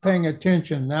not paying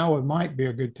attention, now it might be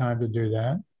a good time to do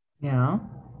that. Yeah.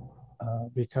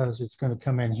 Because it's going to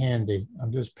come in handy.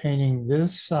 I'm just painting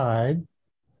this side.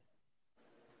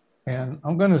 And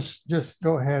I'm going to just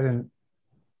go ahead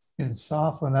and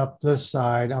soften up this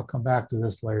side. I'll come back to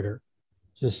this later.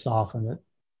 Just soften it.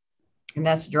 And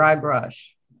that's dry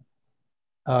brush.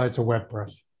 It's a wet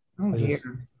brush. Oh,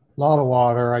 dear. A lot of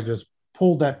water. I just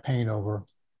pulled that paint over.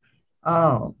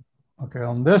 Oh. Okay,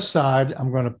 on this side,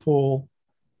 I'm going to put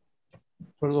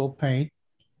a little paint.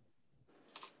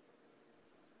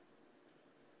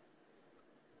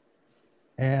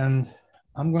 And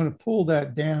I'm going to pull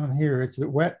that down here. It's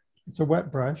a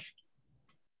wet brush.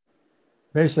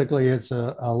 Basically, it's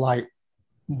a light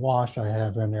wash I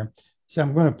have in there. So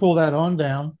I'm going to pull that on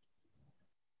down.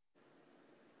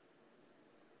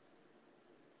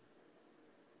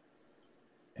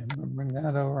 And I'm going to bring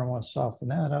that over. I want to soften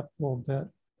that up a little bit.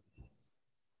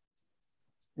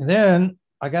 And then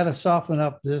I got to soften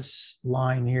up this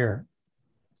line here.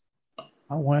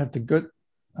 I want it to go.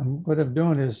 What I'm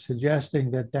doing is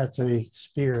suggesting that that's a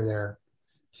sphere there.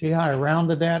 See how I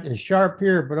rounded that? It's sharp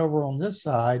here, but over on this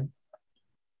side,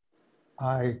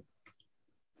 I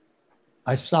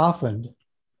softened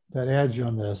that edge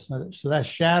on this. So that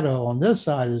shadow on this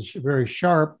side is very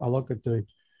sharp. I look at the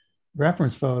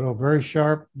reference photo, very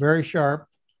sharp,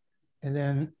 and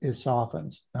then it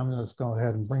softens. I'm just going to go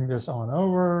ahead and bring this on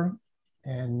over,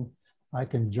 and I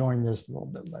can join this a little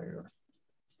bit later.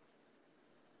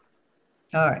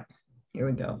 All right, here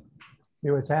we go.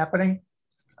 See what's happening?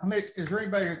 I mean, is there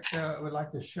anybody would like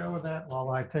to show that while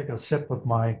I take a sip of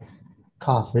my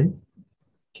coffee,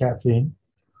 caffeine?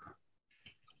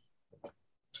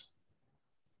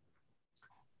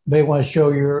 They want to show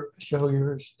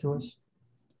yours to us?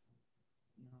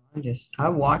 I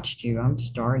watched you. I'm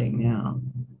starting now.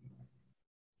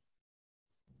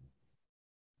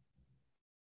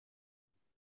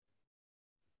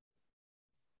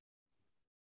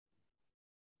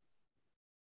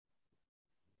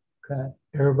 Okay.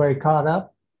 Everybody caught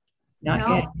up? Not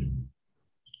yet.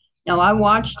 No, I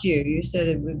watched you. You said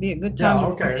it would be a good time. Yeah,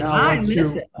 okay. Now I want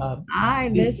listened. I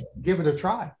listened. Give it a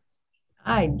try.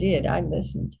 I did. I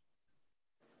listened.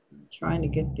 I'm trying to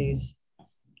get these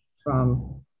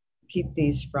keep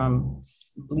these from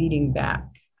bleeding back.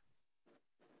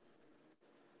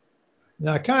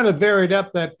 Now I kind of varied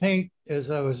up that paint as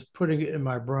I was putting it in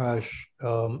my brush.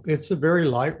 It's a very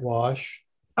light wash.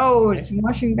 Oh, it's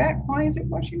washing back. Why is it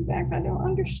washing back? I don't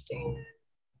understand.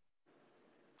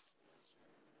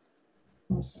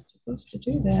 I wasn't supposed to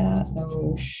do that.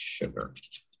 Oh, sugar.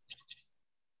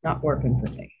 Not working for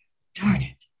me. Darn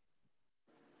it.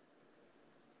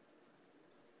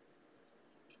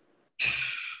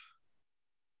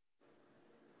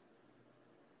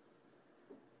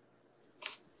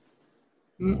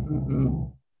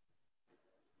 Mm-mm-mm.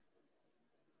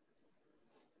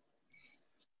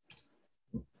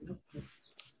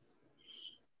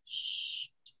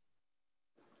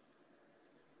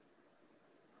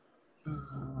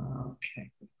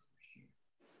 Okay.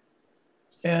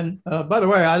 And by the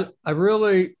way, I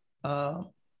really,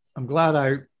 I'm glad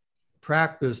I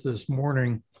practiced this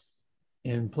morning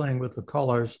in playing with the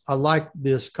colors. I like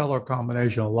this color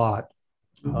combination a lot.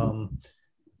 Mm-hmm.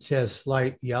 It has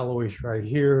slight yellowish right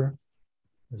here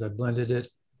as I blended it.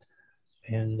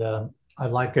 And I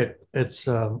like it. It's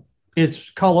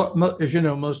color, as you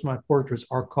know, most of my portraits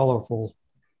are colorful.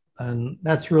 And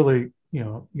that's really, you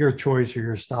know, your choice or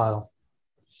your style.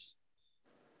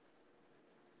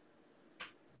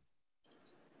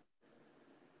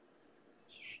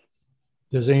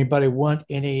 Does anybody want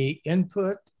any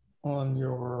input on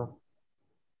your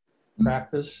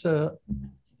practice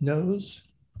nose?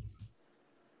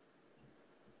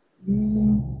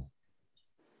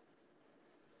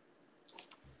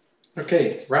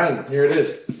 Okay, Ron, here it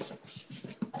is.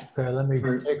 Okay, let me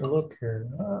take a look here.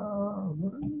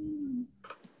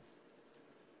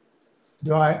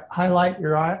 Do I highlight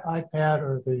your iPad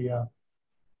or the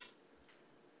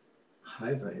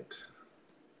highlight?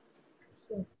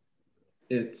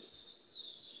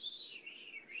 It's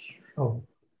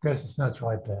guess it's not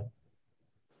your iPad.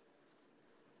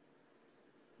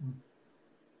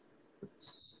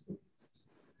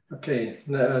 Okay,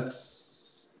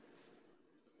 that's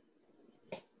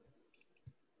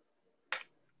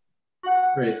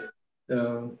great.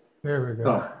 There we go.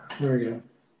 Oh, there we go.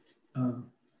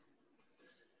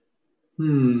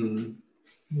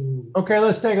 Okay,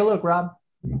 let's take a look, Rob.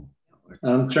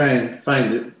 I'm trying to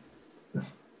find it.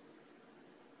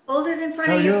 Hold it in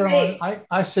front of your face.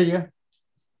 I see you.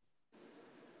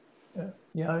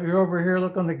 Yeah, you're over here.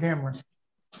 Look on the camera.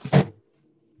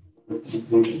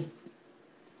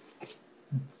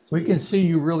 We can see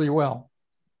you really well.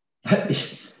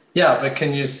 Yeah, but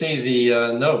can you see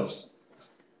the nose?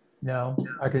 No,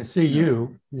 I can see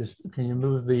you. Can you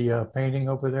move the painting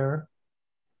over there?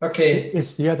 Okay.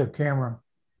 It's the other camera.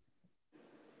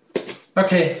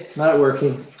 Okay, not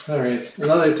working. All right,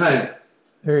 another time.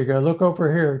 There you go. Look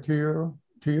over here to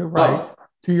your right. Oh.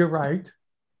 To your right.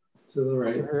 To the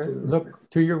right.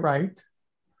 Look to your right.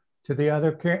 To the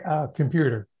other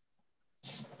computer.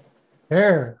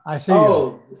 There, I see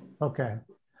you. Okay.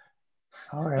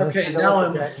 All right. Okay, now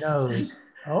I'm. That nose.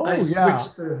 Oh, I yeah.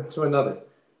 switched to another.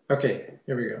 Okay,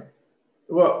 here we go.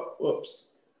 Whoa,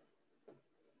 whoops.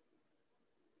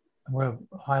 I'm going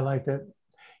to highlight that.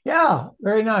 Yeah,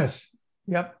 very nice.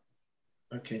 Yep.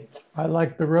 Okay. I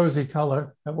like the rosy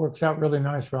color. That works out really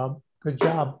nice, Rob. Good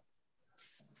job.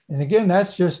 And again,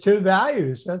 that's just 2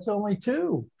 values. That's only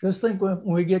 2. Just think when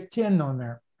we get 10 on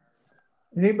there.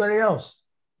 Anybody else?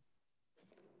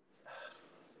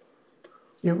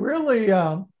 It really,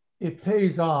 it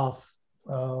pays off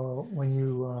when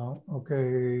you,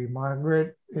 okay,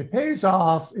 Margaret, it pays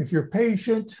off if you're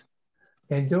patient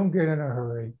and don't get in a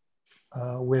hurry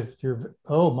with your,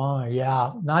 oh my,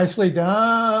 yeah, nicely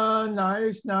done.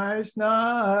 Nice, nice,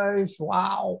 nice.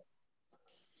 Wow.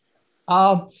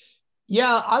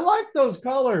 Yeah, I like those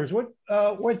colors.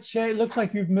 What shade? Looks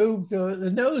like you've moved.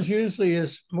 The nose usually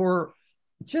is more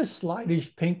just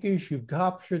slightish pinkish. You've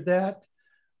captured that.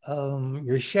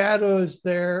 Your shadows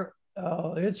there.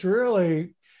 It's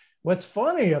really what's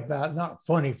funny about, not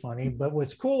funny, but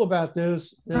what's cool about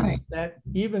this is that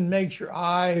even makes your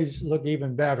eyes look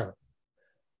even better.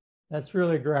 That's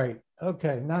really great.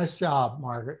 Okay, nice job,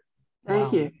 Margaret.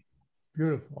 Thank you.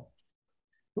 Beautiful.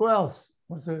 Who else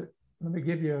what's it? Let me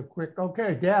give you a quick,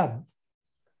 okay, Deb.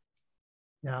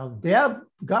 Now, Deb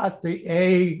got the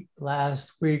A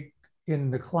last week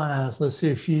in the class. Let's see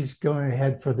if she's going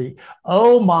ahead for the,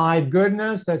 oh my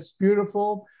goodness, that's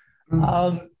beautiful.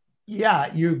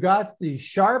 Yeah, you got the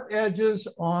sharp edges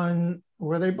on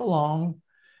where they belong.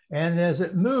 And as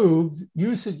it moved,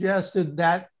 you suggested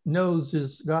that nose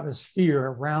has got a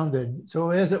sphere rounded. So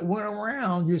as it went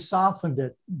around, you softened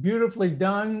it. Beautifully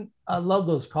done. I love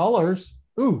those colors.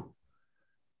 Ooh.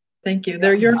 Thank you.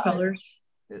 They're your colors.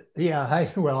 Yeah,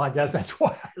 well, I guess that's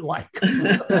what I like.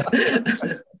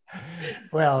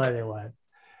 Well, anyway.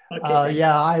 Okay,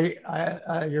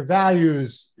 yeah, your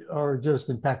values are just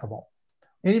impeccable.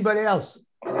 Anybody else?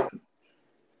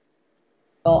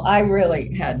 Well, I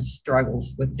really had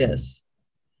struggles with this.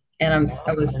 And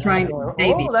I was trying to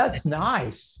baby. Oh, that's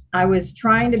nice. I was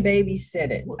trying to babysit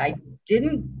it. I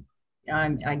didn't,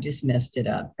 I just messed it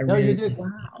up. No, you did.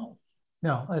 Wow.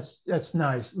 No, that's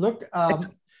nice. Look,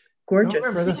 gorgeous.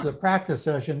 Remember, this is a practice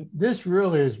session. This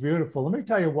really is beautiful. Let me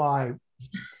tell you why.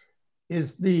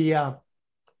 Is the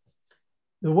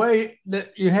way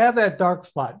that you have that dark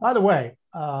spot. By the way,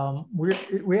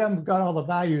 we haven't got all the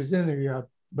values in there yet,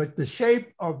 but the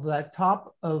shape of that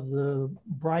top of the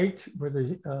bright where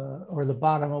the or the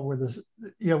bottom of where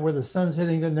the where the sun's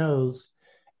hitting the nose,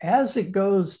 as it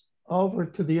goes over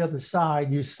to the other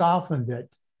side, you softened it,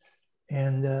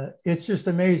 and it's just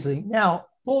amazing. Now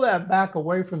pull that back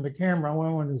away from the camera. I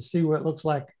wanted to see what it looks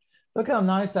like. Look how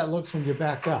nice that looks when you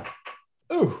back up.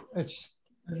 Ooh, it's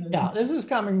yeah. This is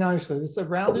coming nicely. It's a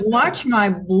rounded. Watch my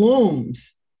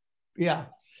blooms. Yeah.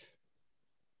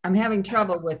 I'm having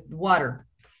trouble with water.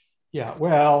 Yeah,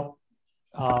 well,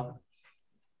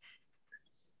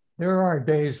 there are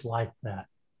days like that.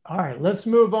 All right, let's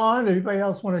move on. Anybody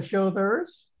else want to show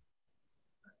theirs?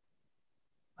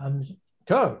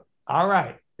 Good. All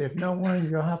right. If no one,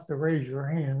 you'll have to raise your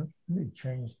hand. Let me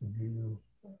change the view.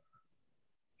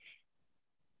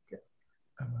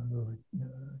 I'm going to move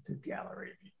it to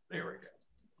gallery. There we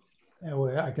go. That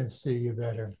way I can see you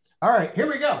better. All right, here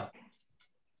we go.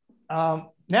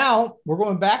 Now we're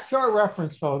going back to our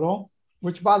reference photo,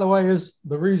 which, by the way, is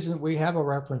the reason we have a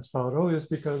reference photo is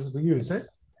because we use it.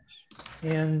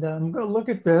 And I'm going to look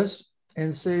at this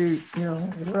and see,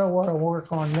 where I want to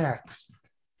work on next.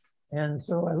 And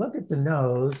so I look at the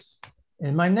nose,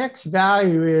 and my next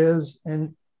value is,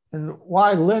 and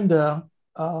why Linda,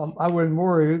 I wouldn't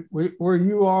worry, where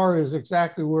you are is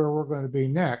exactly where we're going to be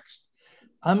next.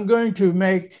 I'm going to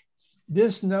make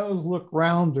this nose look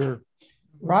rounder.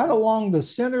 Right along the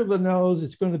center of the nose,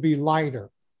 it's going to be lighter.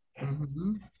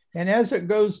 Mm-hmm. And as it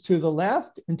goes to the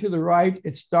left and to the right,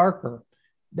 it's darker.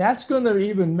 That's going to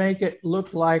even make it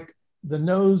look like the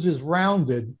nose is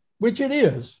rounded, which it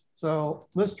is. So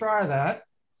let's try that.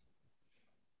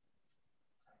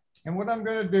 And what I'm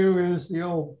going to do is the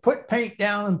old put paint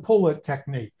down and pull it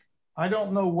technique. I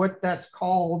don't know what that's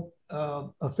called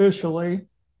officially.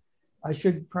 I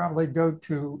should probably go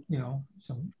to,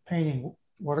 some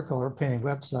watercolor painting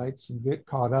websites and get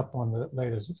caught up on the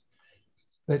latest.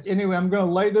 But anyway, I'm going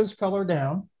to lay this color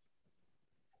down.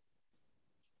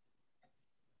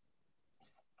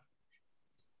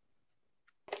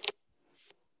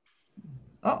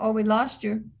 Uh-oh, we lost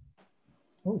you.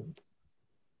 Oh,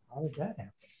 how did that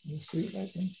happen? Let's see if I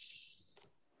can.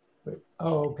 Wait.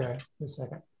 Oh, okay. Just a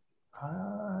second.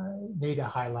 I need to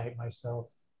highlight myself.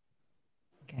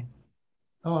 Okay.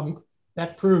 Oh,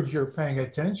 that proves you're paying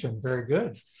attention. Very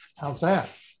good. How's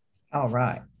that? All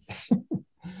right.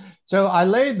 So I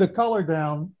laid the color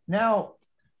down. Now,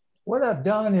 what I've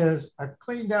done is I've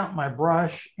cleaned out my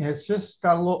brush, and it's just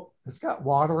got it's got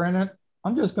water in it.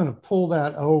 I'm just going to pull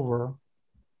that over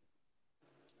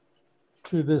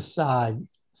to this side.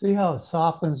 See how it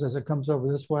softens as it comes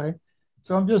over this way?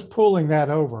 So I'm just pulling that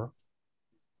over.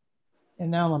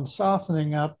 And now I'm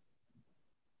softening up.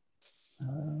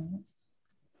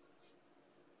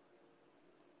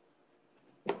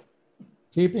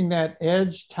 Keeping that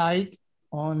edge tight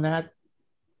on that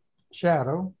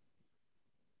shadow.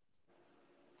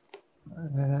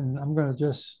 And I'm going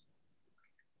to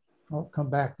I'll come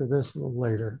back to this a little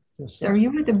later. Are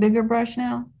you with a bigger brush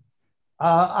now?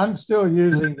 I'm still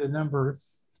using the number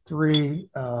 3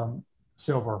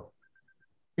 silver.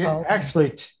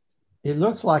 Actually, it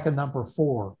looks like a number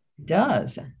 4. It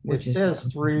does. It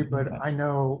says 3, but I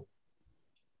know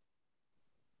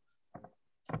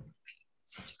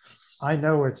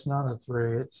it's not a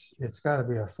 3. It's got to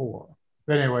be a 4.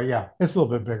 But anyway, yeah, it's a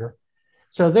little bit bigger.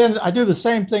 So then I do the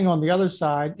same thing on the other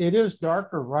side. It is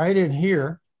darker right in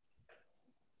here.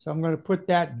 So I'm going to put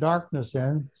that darkness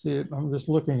in. See, I'm just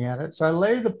looking at it. So I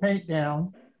lay the paint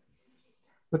down.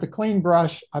 With a clean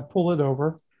brush, I pull it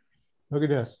over. Look at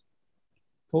this.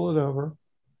 Pull it over.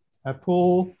 I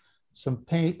pull some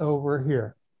paint over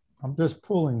here. I'm just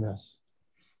pulling this.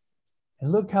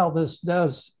 And look how this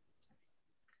does.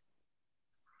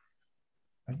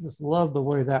 I just love the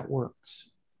way that works.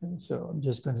 And so I'm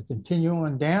just going to continue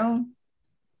on down.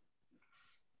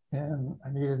 And I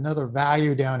need another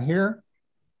value down here.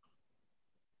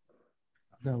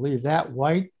 I'm going to leave that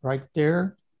white right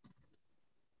there.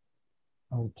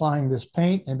 I'm applying this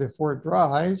paint, and before it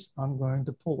dries, I'm going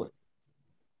to pull it.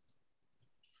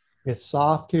 It's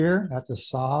soft here. That's a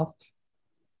soft.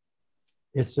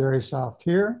 It's very soft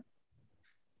here.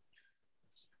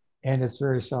 And it's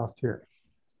very soft here.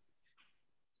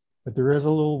 But there is a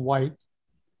little white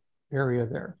area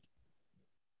there.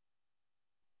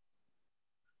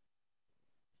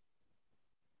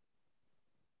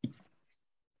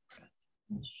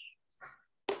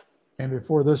 And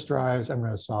before this dries, I'm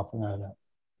going to soften that up,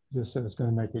 just so it's going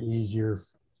to make it easier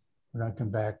when I come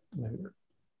back later.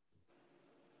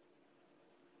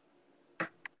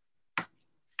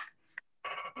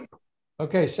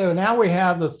 Okay, so now we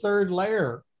have the third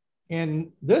layer.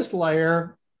 In this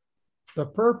layer, the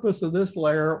purpose of this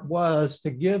layer was to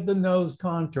give the nose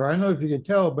contour. I don't know if you can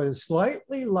tell, but it's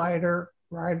slightly lighter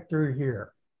right through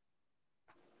here.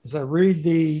 As I read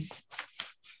the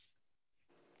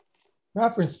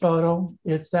reference photo,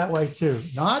 it's that way too.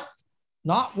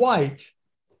 Not white,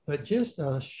 but just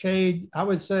a shade. I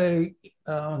would say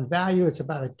on value, it's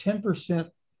about a 10%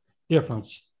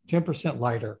 difference, 10%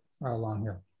 lighter right along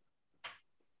here.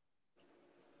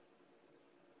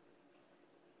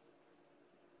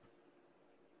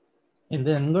 And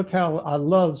then look how I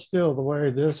love still the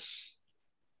way this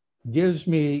gives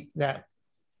me that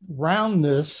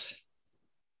roundness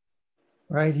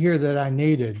right here that I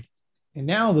needed. And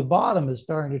now the bottom is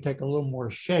starting to take a little more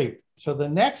shape. So the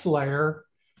next layer,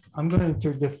 I'm going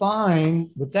to define,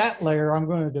 with that layer, I'm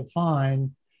going to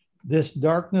define this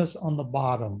darkness on the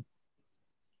bottom.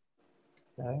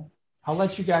 Okay. I'll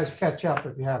let you guys catch up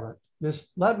if you haven't. Just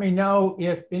let me know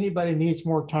if anybody needs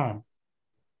more time.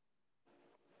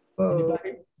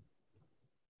 Anybody?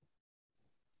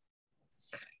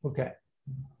 Okay.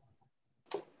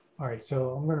 All right,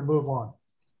 so I'm going to move on.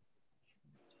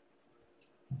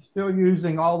 I'm still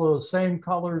using all those same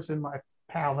colors in my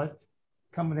palette,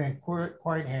 coming in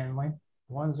quite handily.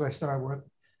 The ones I started with,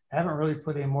 I haven't really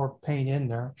put any more paint in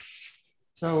there.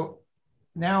 So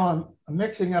now I'm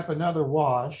mixing up another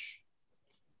wash.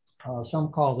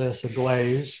 Some call this a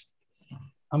glaze.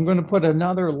 I'm going to put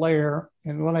another layer,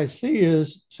 and what I see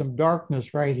is some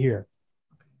darkness right here.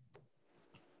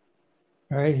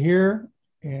 Right here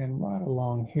and right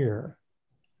along here.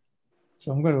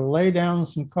 So I'm going to lay down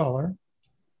some color.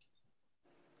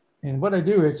 And what I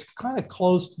do, it's kind of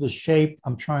close to the shape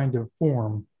I'm trying to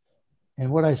form.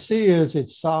 And what I see is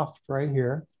it's soft right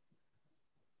here.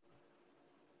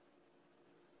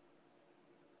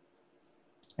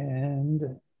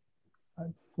 And I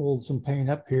pulled some paint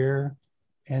up here.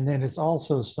 And then it's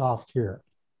also soft here.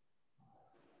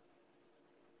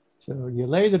 So you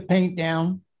lay the paint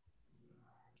down.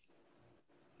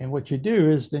 And what you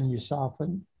do is then you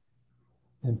soften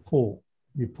and pull.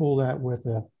 You pull that with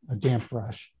a damp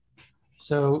brush.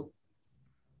 So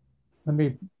let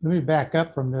me back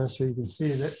up from this so you can see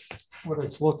that what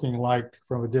it's looking like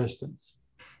from a distance.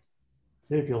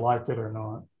 See if you like it or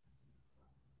not.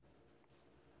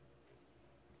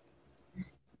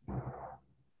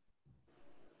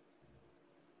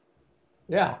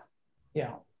 Yeah,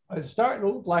 it's starting to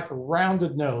look like a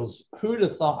rounded nose. Who'd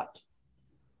have thought?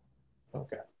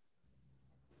 Okay.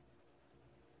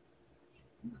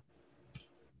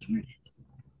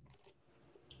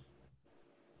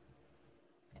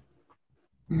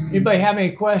 Anybody have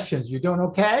any questions? You doing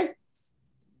okay?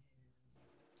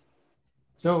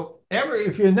 So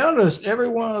if you notice, every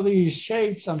one of these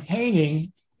shapes I'm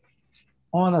painting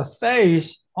on a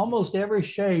face, almost every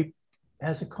shape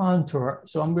has a contour.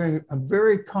 So I'm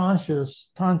very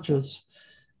conscious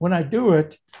when I do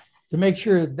it to make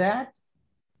sure that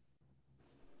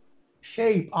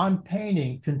shape I'm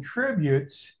painting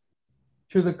contributes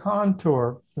to the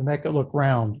contour to make it look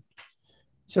round.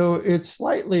 So it's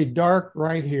slightly dark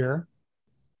right here.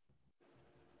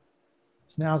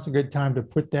 So now's a good time to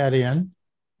put that in.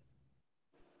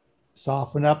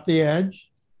 Soften up the edge.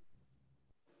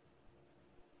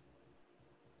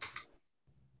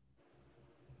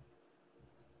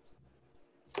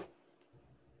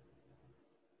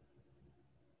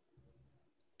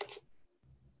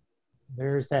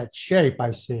 There's that shape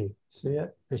I see. See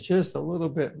it? It's just a little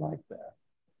bit like that.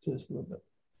 Just a little bit.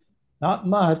 Not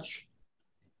much.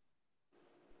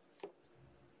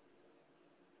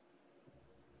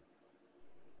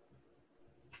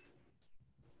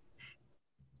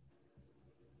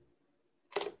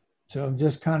 So I'm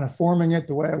just kind of forming it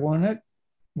the way I want it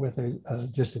with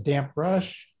just a damp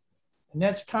brush. And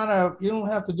that's kind of, you don't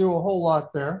have to do a whole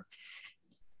lot there.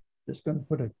 Just going to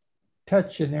put a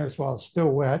touch in there while it's still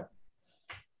wet.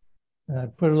 And I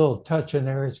put a little touch in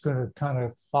there, it's going to kind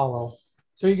of follow.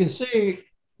 So you can see it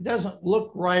doesn't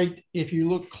look right if you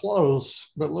look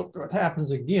close, but look what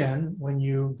happens again when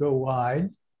you go wide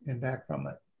and back from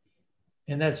it.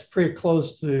 And that's pretty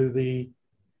close to the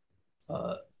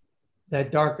that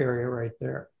dark area right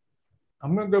there.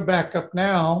 I'm going to go back up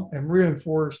now and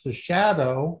reinforce the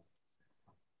shadow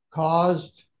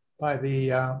caused by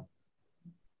the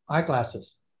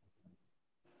eyeglasses.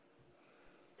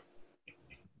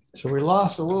 So we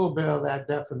lost a little bit of that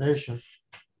definition.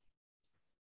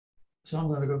 So I'm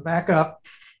going to go back up.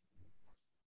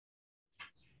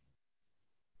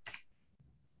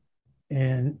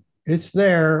 And it's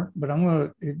there, but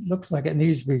it looks like it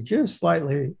needs to be just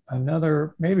slightly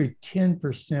another, maybe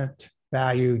 10%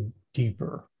 value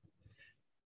deeper.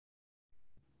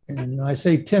 And I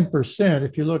say 10%,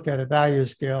 if you look at a value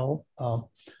scale,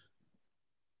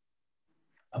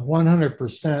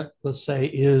 100%, let's say,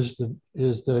 is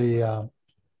the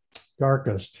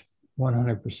darkest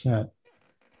 100%,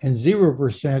 and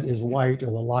 0% is white or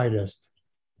the lightest.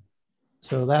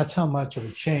 So that's how much of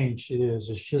a change it is.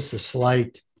 It's just a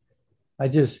slight. I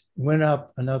just went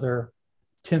up another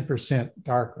 10%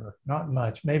 darker, not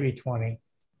much, maybe 20.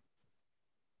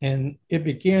 And it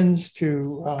begins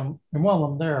to, and while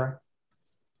I'm there,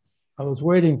 I was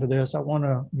waiting for this. I want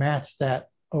to match that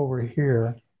over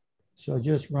here. So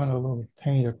just run a little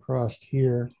paint across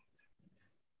here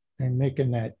and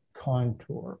making that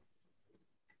contour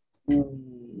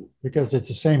because it's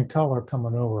the same color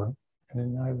coming over.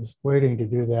 And I was waiting to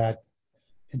do that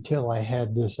until I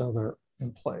had this other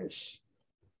in place.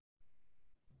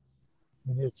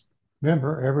 And it's,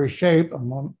 remember, every shape,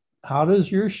 how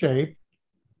does your shape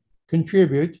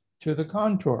contribute to the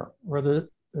contour or the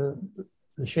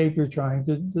shape you're trying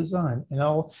to design? You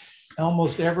know,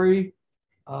 almost every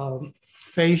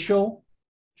facial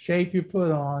shape you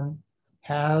put on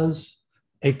has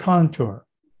a contour.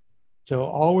 So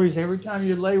always, every time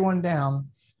you lay one down,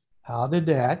 how did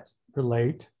that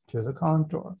relate to the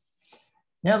contour?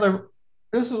 Now,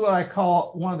 this is what I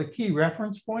call one of the key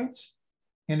reference points,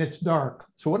 and it's dark.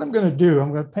 So what I'm going to do,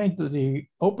 I'm going to paint the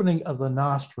opening of the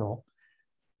nostril.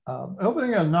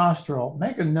 Opening of the nostril,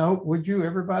 make a note, would you,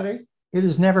 everybody? It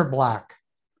is never black.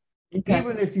 Okay.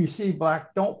 Even if you see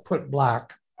black, don't put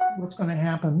black. What's going to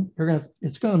happen?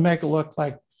 It's going to make it look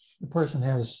like the person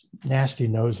has nasty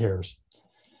nose hairs.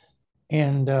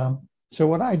 And so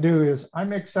what I do is I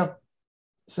mix up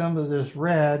some of this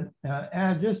red and I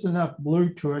add just enough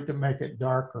blue to it to make it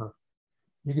darker.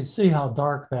 You can see how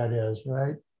dark that is,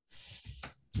 right?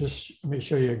 Just let me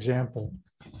show you an example.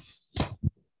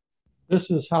 This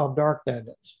is how dark that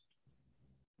is.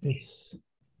 It's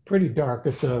pretty dark.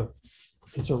 It's a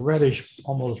reddish,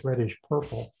 almost reddish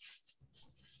purple.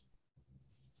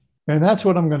 And that's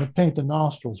what I'm going to paint the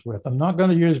nostrils with. I'm not going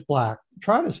to use black.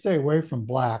 Try to stay away from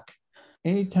black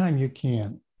anytime you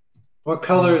can. What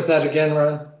color is that again,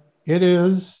 Ron? It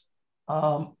is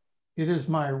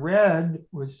my red,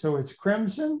 so it's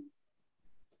crimson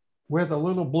with a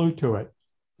little blue to it.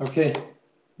 Okay.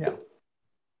 Yeah.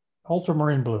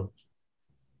 Ultramarine blue.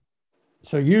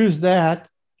 So use that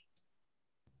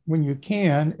when you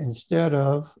can instead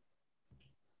of,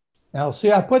 now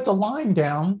see, I put the line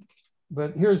down,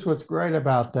 but here's what's great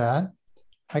about that.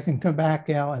 I can come back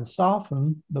out and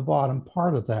soften the bottom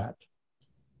part of that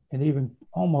and even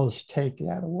almost take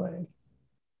that away.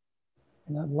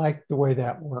 And I like the way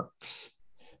that works.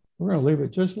 We're going to leave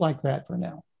it just like that for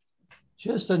now.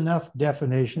 Just enough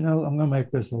definition. I'm going to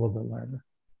make this a little bit lighter.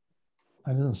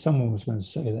 I know someone was going to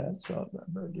say that, so I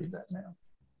better do that now.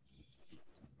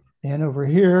 And over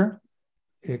here,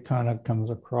 it kind of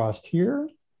comes across here,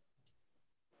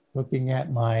 looking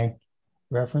at my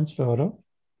reference photo.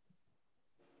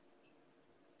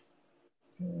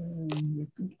 And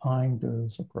the line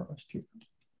goes across here.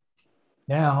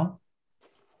 Now,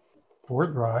 before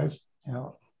it dries,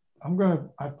 now I'm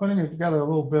putting it together a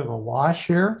little bit of a wash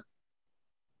here.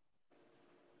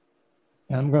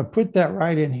 And I'm going to put that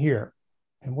right in here.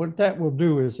 And what that will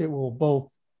do is it will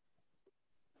both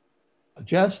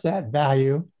adjust that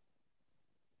value,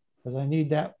 because I need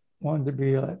that one to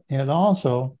be, and it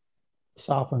also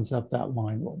softens up that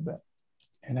line a little bit.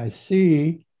 And I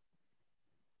see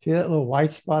that little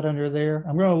white spot under there?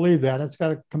 I'm going to leave that. It's got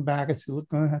to come back. It's going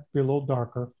to have to be a little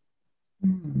darker.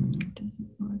 It doesn't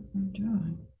look very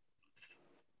dry.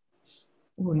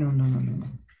 Oh, no.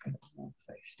 Got a wrong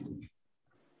face.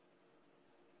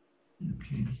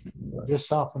 Okay. Just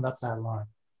soften up that line.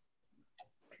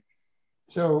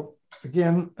 So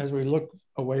again, as we look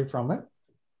away from it,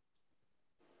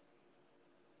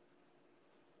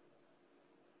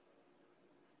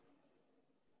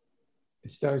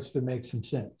 it starts to make some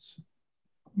sense.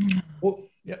 Oh,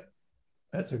 yeah,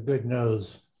 that's a good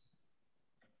nose.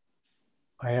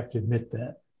 I have to admit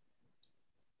that.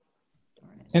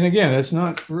 And again, it's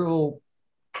not real,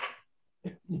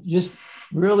 just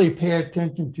really pay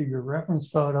attention to your reference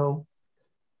photo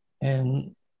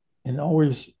and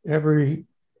always every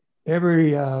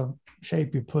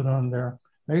shape you put on there,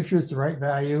 make sure it's the right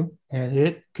value and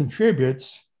it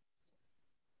contributes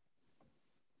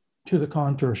to the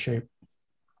contour shape.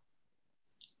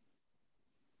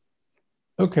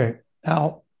 Okay,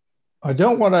 now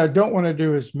what I don't want to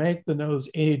do is make the nose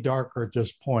any darker at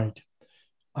this point.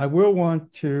 I will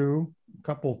want to, a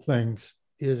couple things,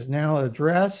 is now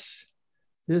address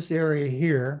this area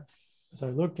here. As I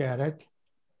look at it,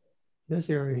 this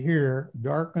area here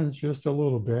darkens just a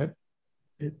little bit.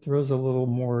 It throws a little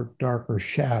more darker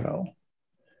shadow.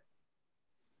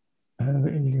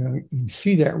 And you can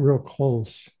see that real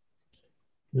close.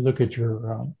 You look at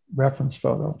your reference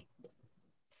photo.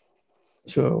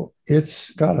 So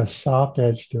it's got a soft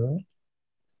edge to it.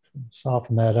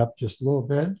 Soften that up just a little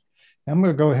bit. I'm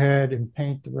going to go ahead and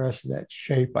paint the rest of that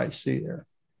shape I see there.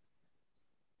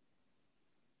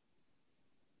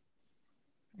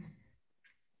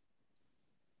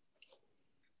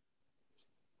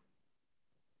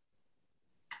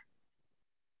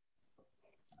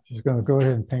 Just going to go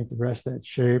ahead and paint the rest of that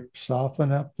shape,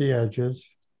 soften up the edges,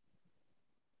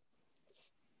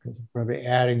 because I'm going to be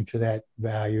adding to that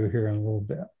value here in a little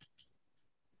bit.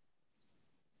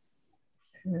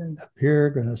 And up here,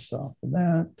 going to soften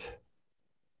that.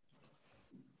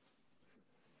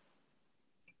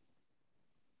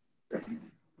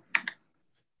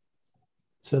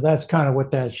 So that's kind of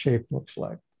what that shape looks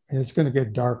like. And it's going to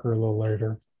get darker a little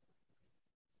later.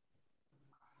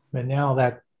 But now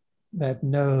that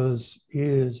nose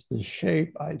is the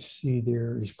shape I see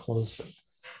there is closer.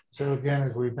 So again,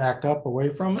 as we back up away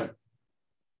from it,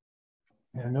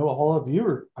 and I know all of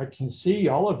you I can see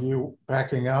all of you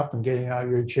backing up and getting out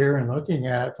of your chair and looking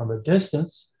at it from a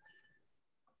distance,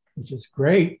 which is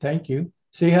great. Thank you.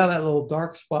 See how that little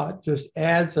dark spot just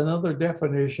adds another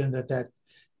definition that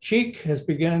cheek has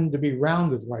begun to be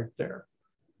rounded right there.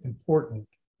 Important.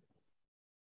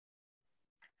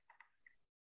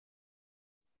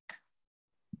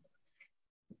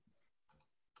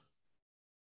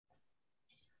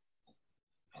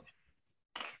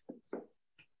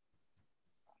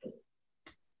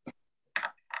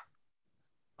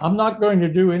 I'm not going to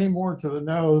do any more to the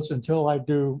nose until I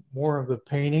do more of the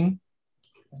painting.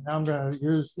 And I'm going to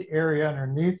use the area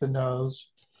underneath the nose.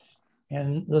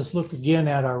 And let's look again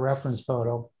at our reference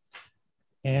photo.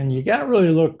 And you got to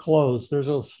really look close. There's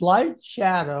a slight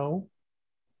shadow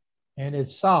and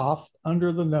it's soft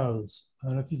under the nose. I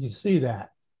don't know if you can see that.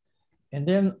 And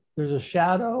then there's a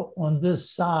shadow on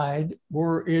this side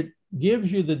where it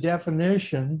gives you the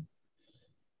definition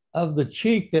of the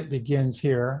cheek that begins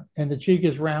here, and the cheek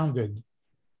is rounded.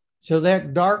 So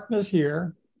that darkness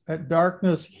here,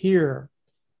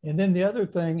 and then the other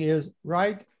thing is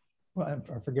right, well,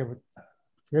 forgive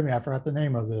me, I forgot the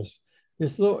name of this.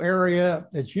 This little area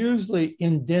that's usually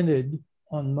indented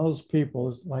on most people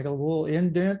is like a little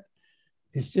indent.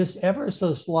 It's just ever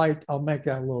so slight. I'll make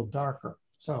that a little darker.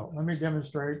 So let me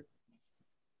demonstrate.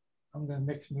 I'm going to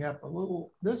mix me up a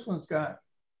little. This one's got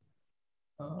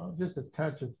just a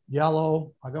touch of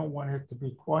yellow. I don't want it to be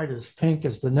quite as pink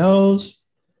as the nose.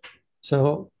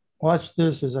 So watch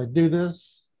this as I do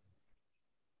this.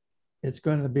 It's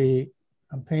going to be,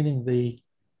 I'm painting the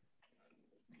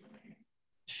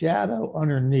shadow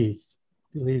underneath.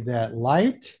 Leave that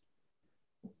light.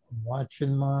 I'm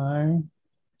watching my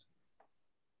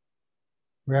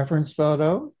reference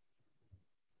photo.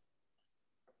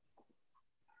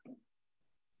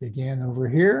 Begin over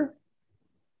here.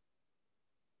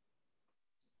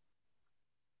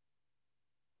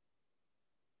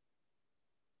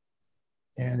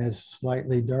 And it's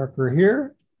slightly darker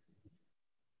here.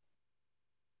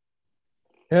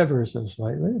 Ever so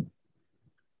slightly.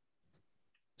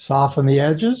 Soften the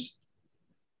edges.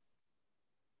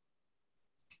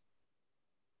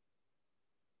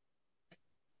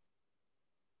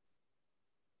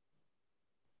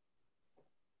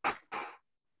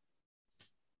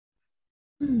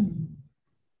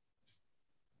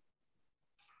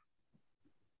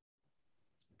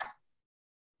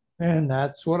 And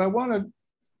that's what I wanted.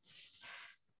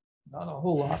 Not a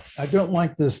whole lot. I don't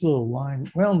like this little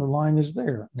line. Well, the line is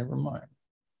there. Never mind.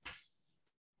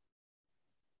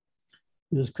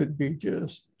 This could be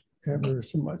just ever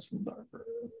so much darker.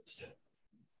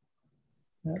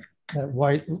 That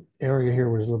white area here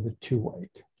was a little bit too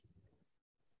white.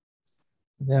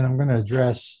 Then I'm going to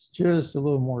address just a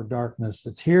little more darkness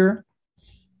that's here.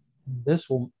 This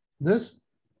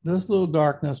little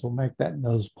darkness will make that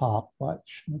nose pop.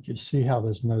 Watch, let you see how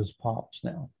this nose pops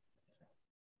now.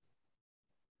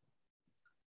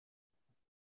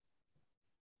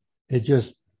 It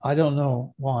just, I don't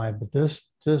know why, but this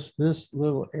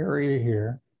little area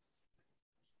here,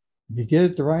 if you get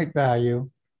it the right value,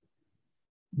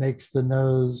 makes the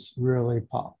nose really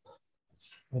pop.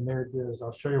 And there it is.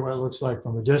 I'll show you what it looks like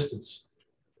from a distance.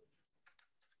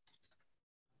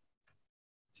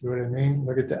 See what I mean?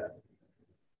 Look at that.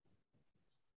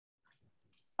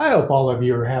 I hope all of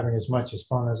you are having as much as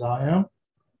fun as I am.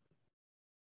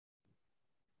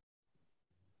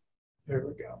 There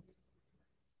we go.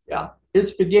 Yeah,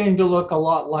 it's beginning to look a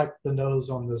lot like the nose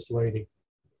on this lady.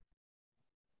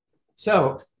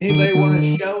 So, anybody want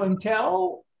to show and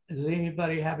tell? Does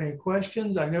anybody have any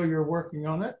questions? I know you're working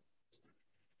on it.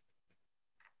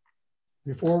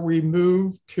 Before we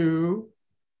move to,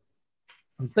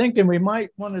 I'm thinking we might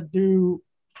want to do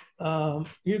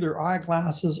either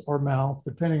eyeglasses or mouth,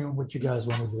 depending on what you guys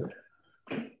want to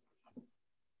do.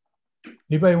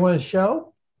 Anybody want to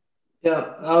show?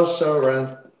 Yeah, I'll show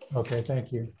around. Okay,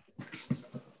 thank you.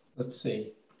 Let's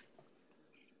see.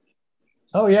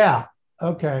 Oh, yeah.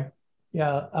 Okay.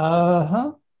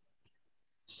 Yeah.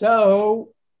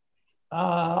 So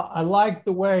I like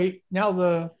the way now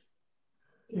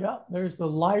there's the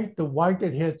light, the white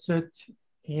that hits it,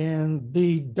 and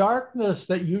the darkness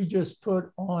that you just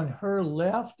put on her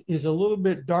left is a little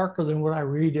bit darker than what I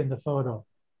read in the photo.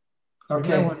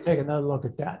 Okay. I want to take another look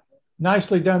at that.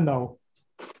 Nicely done, though.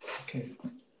 Okay.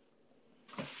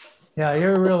 Yeah,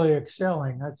 you're really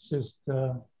excelling. That's just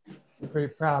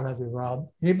pretty proud of you, Rob.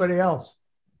 Anybody else?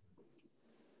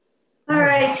 All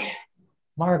right.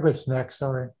 Margaret's next,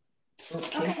 sorry.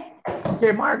 Okay.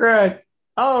 Okay, Margaret.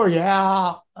 Oh,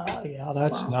 yeah. Yeah,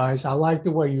 that's nice. I like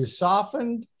the way you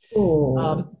softened.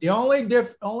 The only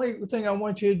thing I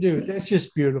want you to do, that's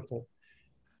just beautiful,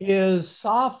 is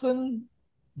soften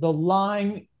the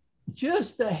line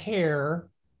just a hair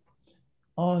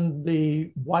on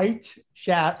the white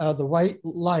the white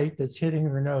light that's hitting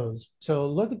her nose. So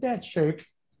look at that shape,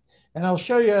 and I'll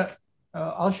show you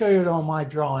it on my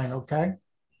drawing. Okay.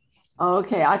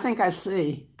 Okay, I think I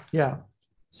see. Yeah.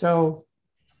 So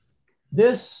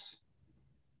this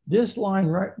line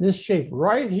right, this shape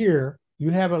right here,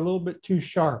 you have a little bit too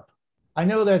sharp. I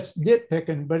know that's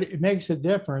nitpicking, but it makes a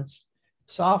difference.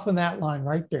 Soften that line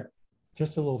right there,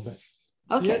 just a little bit.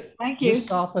 Okay, thank you. Just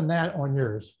soften that on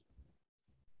yours.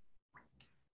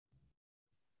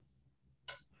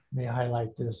 Let me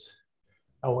highlight this.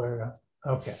 Oh,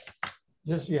 okay.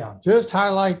 Just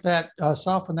highlight that,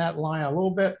 soften that line a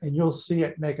little bit, and you'll see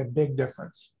it make a big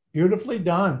difference. Beautifully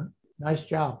done. Nice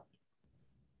job.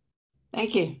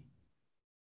 Thank you.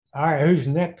 All right, who's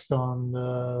next on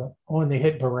the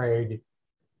hit parade?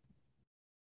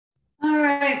 All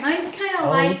right, mine's kind of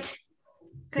light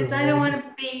because I don't want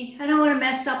to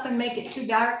mess up and make it too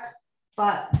dark,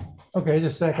 but. Okay,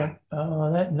 just a second.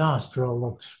 That nostril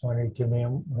looks funny to me.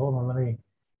 Hold on, let me,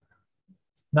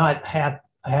 not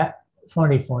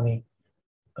funny.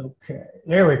 Okay,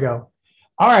 there we go.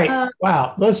 All right,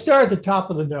 wow. Let's start at the top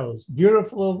of the nose.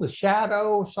 Beautiful, the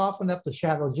shadow, soften up the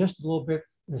shadow just a little bit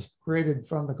is created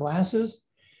from the glasses.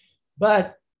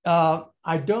 But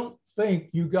I don't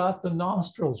think you got the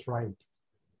nostrils right.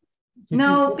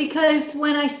 No, because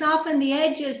when I softened the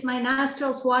edges, my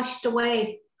nostrils washed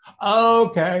away.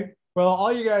 Okay. Well,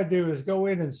 all you got to do is go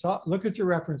in and look at your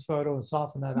reference photo and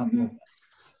soften that up a little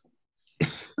bit.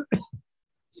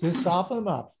 Just soften them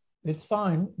up. It's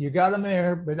fine. You got them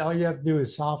there, but all you have to do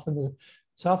is soften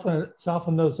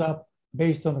those up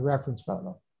based on the reference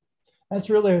photo. That's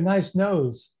really a nice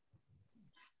nose.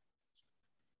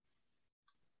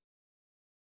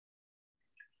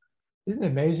 Isn't it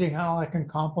amazing how I can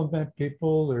compliment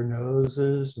people, their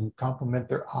noses, and compliment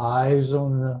their eyes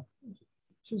on the,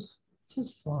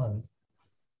 just fun.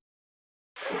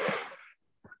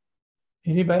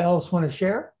 Anybody else want to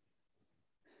share?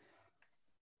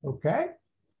 Okay.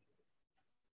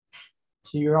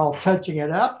 So you're all touching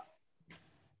it up.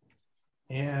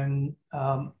 And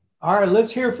all right,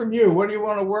 let's hear from you. What do you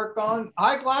want to work on?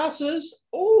 Eyeglasses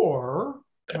or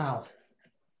mouth?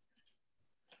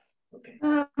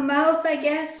 Mouth, I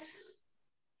guess.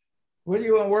 What do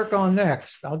you want to work on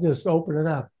next? I'll just open it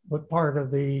up. What part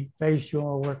of the face you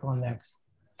want to work on next?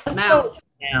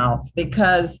 Mouth,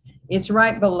 because it's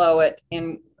right below it,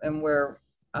 and we're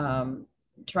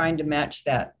trying to match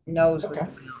that nose with the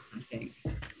mouth, I think.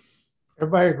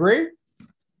 Everybody agree?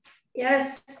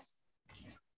 Yes.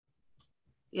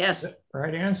 Yes.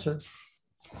 Right answer.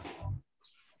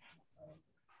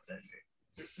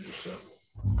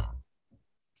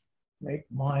 Make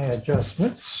my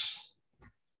adjustments.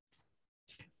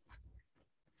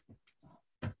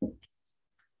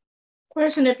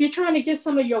 Question, if you're trying to get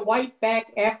some of your white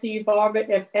back after you barb it,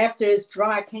 if after it's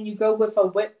dry, can you go with a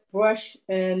wet brush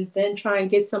and then try and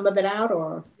get some of it out,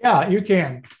 or? Yeah, you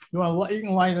can. You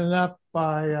can lighten it up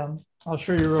by, I'll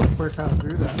show you real quick how to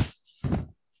do that.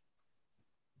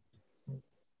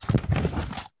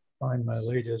 Find my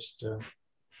latest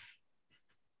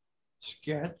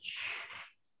sketch.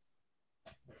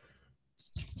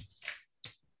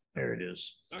 There it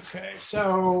is. Okay,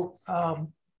 so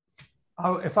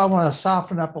if I want to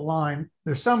soften up a line,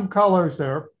 there's some colors that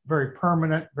are very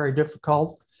permanent, very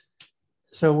difficult.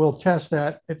 So we'll test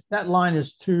that. If that line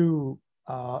is too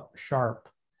sharp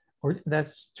or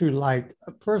that's too light,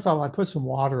 first off, I put some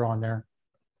water on there.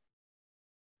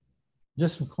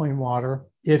 Just some clean water.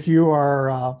 If you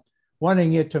are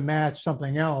wanting it to match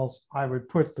something else, I would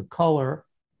put the color,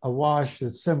 a wash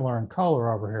that's similar in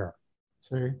color over here.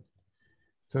 See?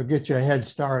 So get you a head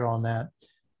start on that.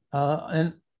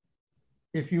 And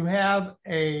if you have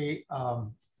a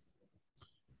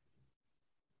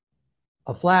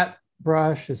flat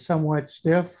brush that's somewhat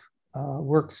stiff,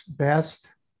 works best.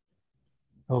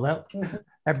 Oh,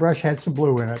 that brush had some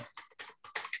blue in it.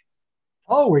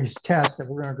 Always test it.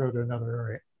 We're going to go to another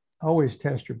area. Always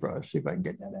test your brush. See if I can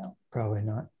get that out. Probably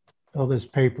not. Oh, this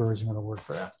paper isn't going to work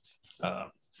for that.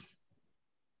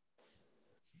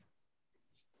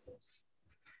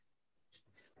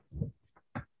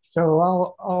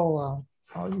 So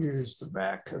I'll use the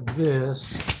back of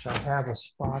this, which I have a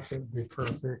spot that would be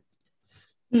perfect.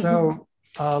 So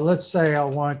let's say I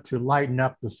want to lighten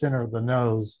up the center of the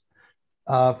nose.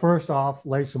 First off,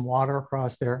 lay some water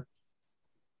across there.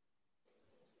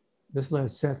 Just let it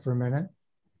set for a minute.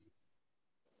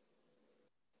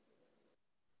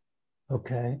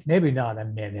 Okay, maybe not a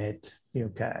minute.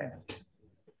 Okay.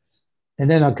 And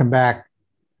then I'll come back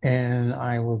and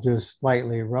I will just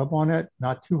lightly rub on it,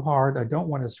 not too hard. I don't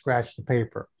want to scratch the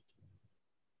paper.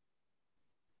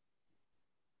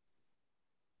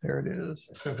 There it is.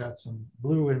 I still got some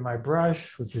blue in my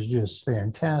brush, which is just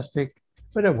fantastic,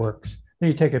 but it works.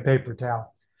 Then you take a paper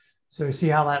towel. So you see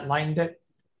how that lightened it?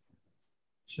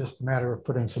 It's just a matter of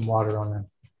putting some water on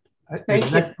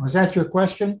it. Was that your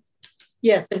question?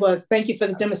 Yes, it was. Thank you for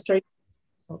the demonstration.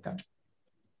 Okay.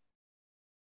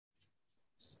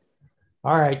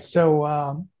 All right,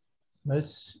 so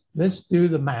let's do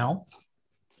the mouth.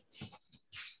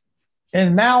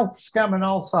 And mouths come in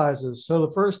all sizes. So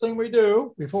the first thing we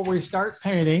do before we start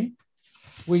painting,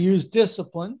 we use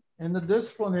discipline. And the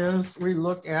discipline is we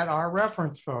look at our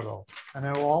reference photo. I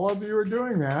know all of you are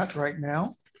doing that right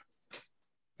now.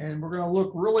 And we're going to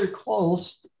look really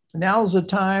close. Now's the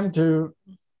time to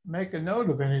make a note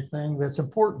of anything that's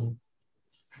important.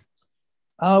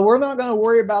 We're not going to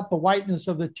worry about the whiteness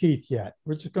of the teeth yet.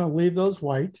 We're just going to leave those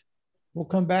white. We'll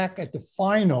come back at the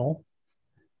final,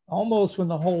 almost when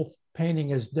the whole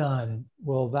painting is done,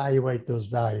 we'll evaluate those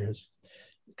values.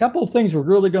 A couple of things we're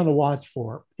really going to watch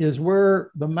for is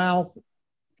where the mouth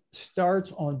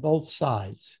starts on both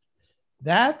sides.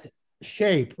 That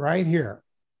shape right here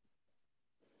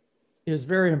is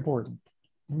very important.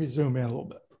 Let me zoom in a little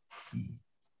bit.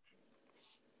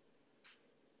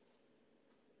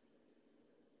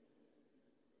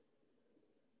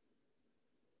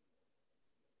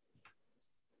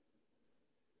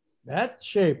 That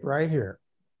shape right here.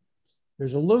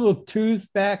 There's a little tooth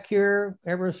back here,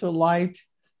 ever so light.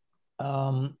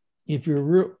 If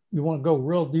you want to go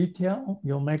real detail,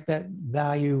 you'll make that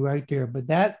value right there. But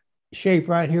that shape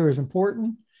right here is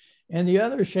important. And the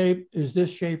other shape is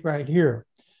this shape right here.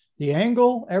 The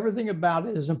angle, everything about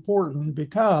it is important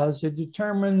because it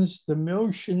determines the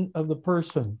motion of the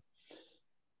person.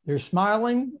 They're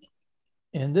smiling.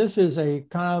 And this is a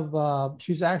kind of,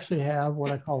 she's actually have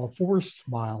what I call a forced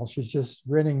smile. She's just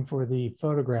grinning for the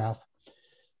photograph.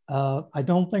 I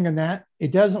don't think in that,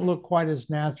 it doesn't look quite as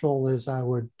natural as I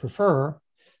would prefer.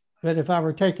 But if I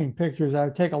were taking pictures, I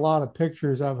would take a lot of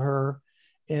pictures of her.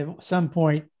 At some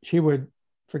point, she would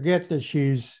forget that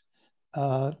she's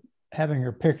having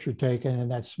her picture taken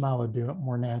and that smile would be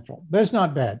more natural. But it's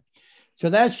not bad. So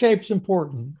that shape's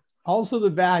important. Also the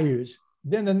values.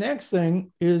 Then the next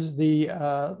thing is the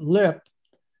lip,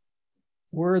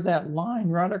 where that line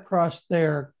right across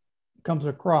there comes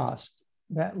across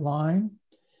that line.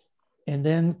 And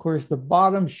then, of course, the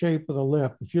bottom shape of the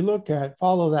lip, if you look at,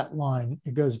 follow that line,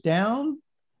 it goes down,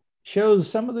 shows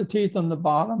some of the teeth on the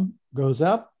bottom, goes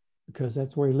up, because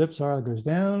that's where your lips are, it goes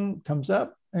down, comes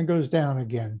up, and goes down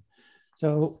again.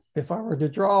 So if I were to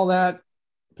draw that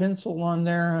pencil on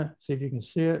there, see if you can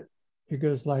see it, it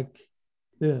goes like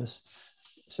this.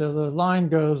 So the line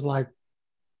goes like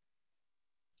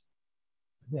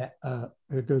that.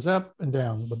 It goes up and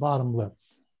down the bottom lip.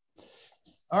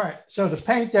 All right, so to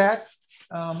paint that,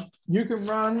 you can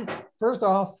run, first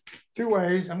off, two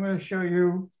ways. I'm going to show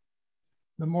you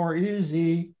the more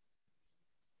easy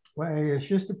way is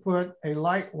just to put a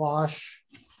light wash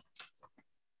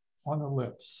on the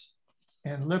lips.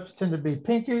 And lips tend to be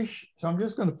pinkish, so I'm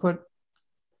just going to put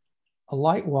a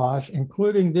light wash,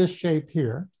 including this shape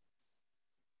here.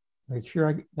 Make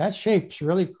sure that shape's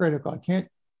really critical. I can't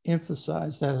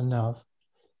emphasize that enough.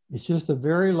 It's just a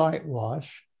very light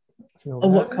wash.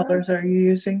 What colors are you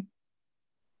using?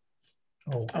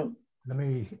 Oh. Let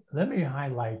me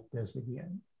highlight this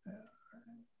again.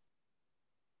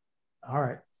 All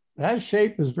right, that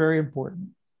shape is very important.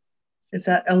 Is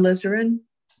that alizarin?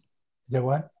 Is that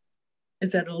what?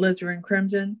 Is that alizarin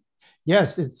crimson?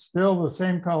 Yes, it's still the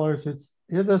same colors.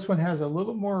 This one has a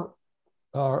little more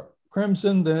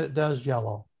crimson than it does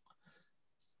yellow,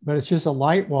 but it's just a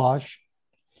light wash.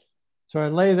 So I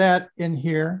lay that in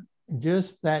here,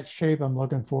 just that shape I'm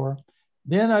looking for.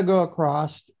 Then I go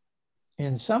across,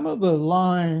 and some of the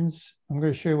lines, I'm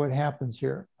going to show you what happens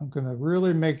here. I'm going to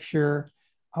really make sure,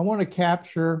 I want to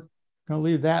capture, I'm going to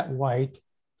leave that white.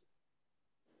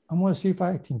 I want to see if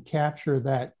I can capture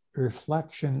that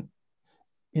reflection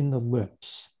in the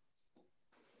lips.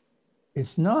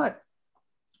 It's not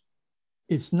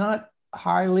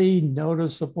highly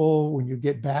noticeable when you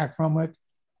get back from it,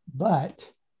 but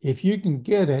if you can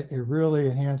get it, it really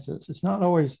enhances. It's not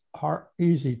always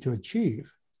easy to achieve.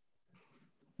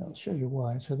 I'll show you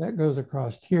why. So that goes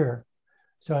across here.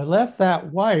 So I left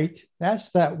that white,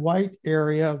 that's that white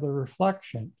area of the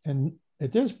reflection. And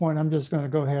at this point, I'm just going to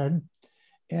go ahead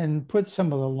and put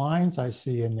some of the lines I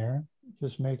see in there,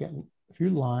 just make it a few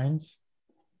lines.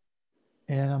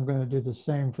 And I'm going to do the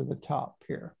same for the top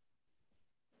here.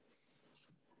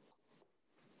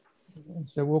 And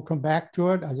so we'll come back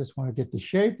to it. I just want to get the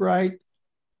shape right.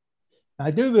 I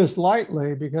do this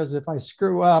lightly because if I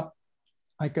screw up,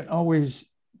 I can always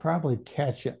probably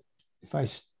catch it.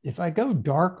 If I go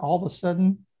dark all of a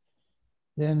sudden,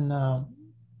 then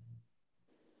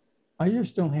I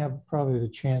just don't have probably the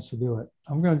chance to do it.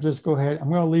 I'm going to just go ahead. I'm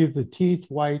going to leave the teeth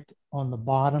white on the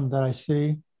bottom that I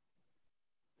see.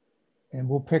 And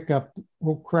we'll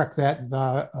correct that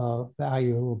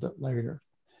value a little bit later.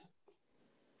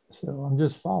 So I'm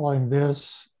just following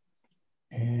this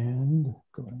and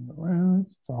going around,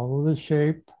 follow the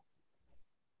shape.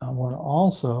 I want to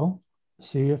also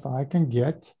see if I can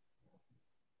get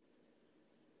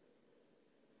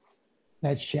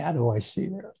that shadow I see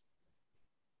there.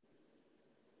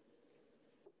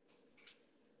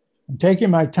 I'm taking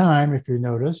my time, if you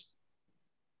noticed.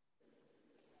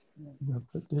 I'm going to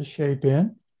put this shape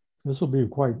in. This will be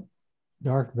quite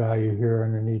dark value here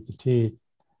underneath the teeth.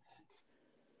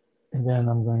 And then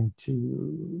I'm going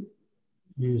to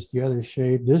use the other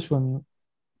shape. This one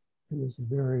is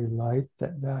very light.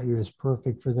 That value is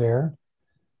perfect for there.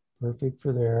 Perfect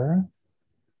for there.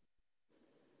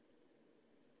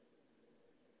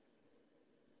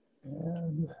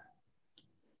 And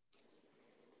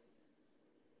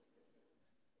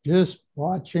just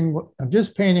watching, I'm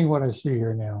just painting what I see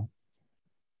here now.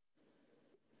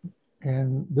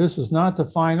 And this is not the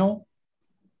final.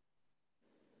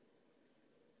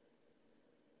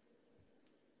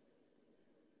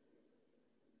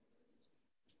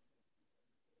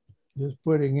 Just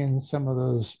putting in some of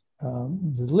those,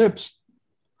 the lips,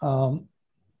 the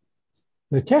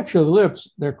texture of the lips,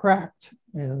 they're cracked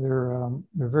and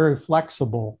they're very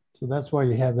flexible. So that's why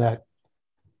you have that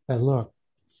look.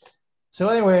 So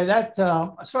anyway,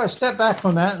 so I step back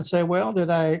from that and say, well,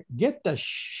 did I get the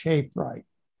shape right?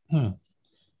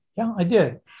 Yeah, I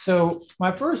did. So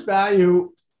my first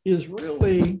value is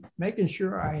really making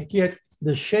sure I get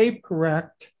the shape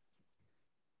correct.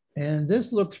 And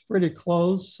this looks pretty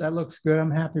close. That looks good. I'm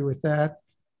happy with that.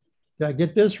 Did I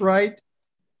get this right?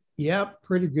 Yep,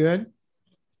 pretty good.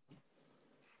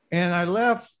 And I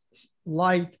left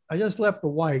light. I just left the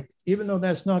white, even though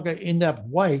that's not going to end up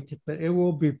white, but it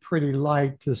will be pretty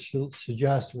light to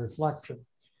suggest a reflection.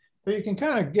 So you can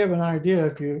kind of give an idea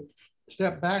if you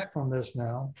step back from this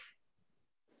now.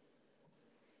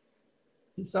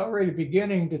 It's already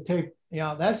beginning to take,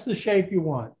 that's the shape you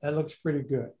want. That looks pretty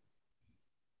good.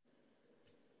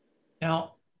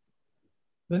 Now,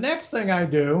 the next thing I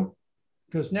do,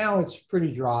 because now it's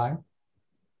pretty dry,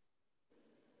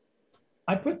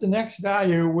 I put the next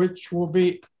value, which will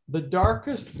be the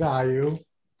darkest value,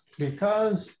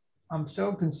 because I'm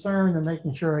so concerned in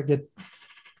making sure I get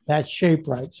that shape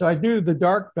right. So I do the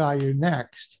dark value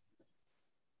next,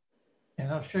 and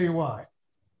I'll show you why.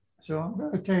 So I'm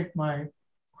going to take my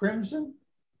crimson.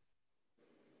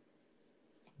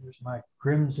 Here's my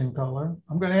crimson color.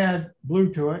 I'm going to add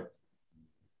blue to it.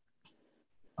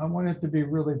 I want it to be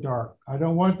really dark. I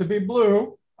don't want it to be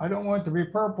blue. I don't want it to be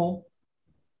purple.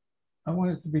 I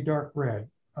want it to be dark red,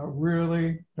 a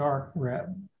really dark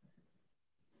red.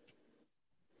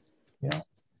 Yeah,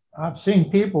 I've seen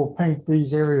people paint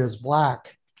these areas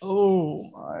black. Oh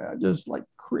my, I just like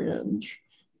cringe.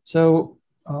 So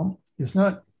it's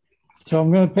not, so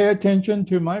I'm going to pay attention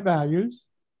to my values.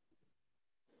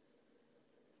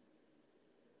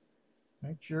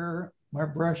 Make sure my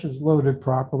brush is loaded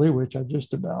properly, which I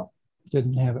just about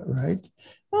didn't have it right.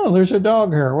 Oh, there's a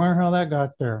dog hair. I wonder how that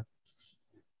got there.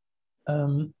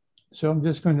 So I'm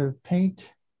just going to paint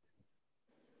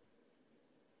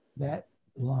that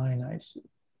line I see,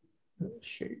 the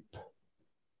shape.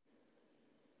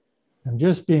 I'm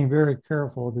just being very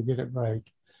careful to get it right.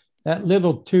 That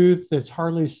little tooth that's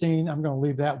hardly seen, I'm going to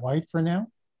leave that white for now.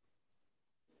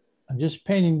 I'm just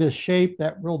painting this shape,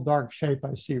 that real dark shape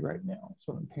I see right now.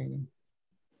 So I'm painting.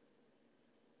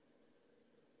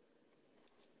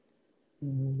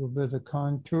 And a little bit of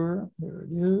contour. There it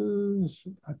is.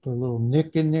 I put a little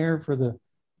nick in there for the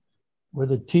where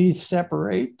the teeth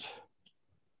separate.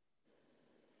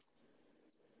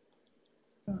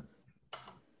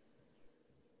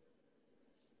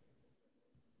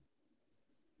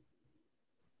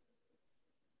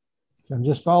 So I'm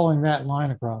just following that line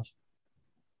across.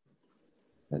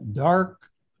 That dark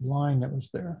line that was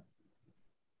there.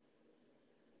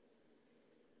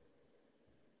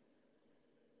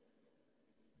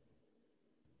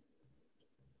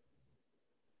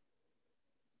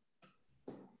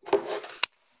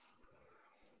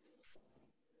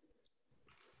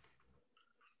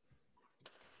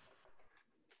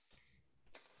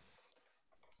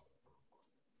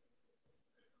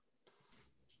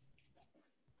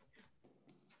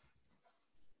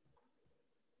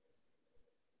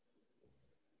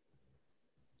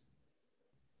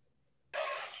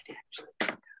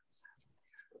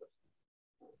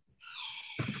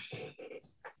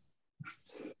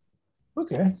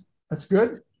 Okay, that's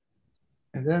good.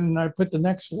 And then I put the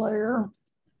next layer.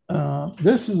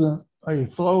 This is a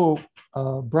flow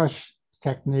brush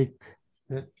technique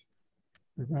that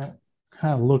we're going to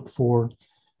kind of look for.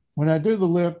 When I do the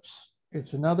lips,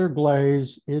 it's another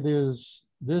glaze.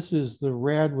 This is the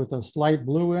red with a slight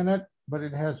blue in it, but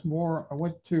it has more, I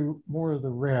went to more of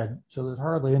the red, so there's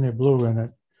hardly any blue in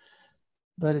it.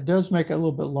 But it does make it a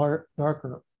little bit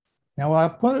darker. Now I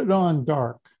put it on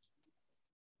dark.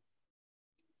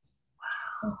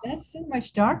 Oh, that's so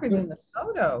much darker than the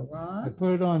photo, Ron. I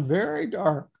put it on very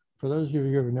dark. For those of you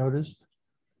who have noticed,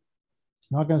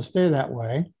 it's not going to stay that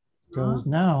way because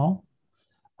now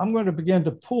I'm going to begin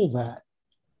to pull that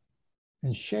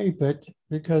and shape it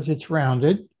because it's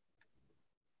rounded.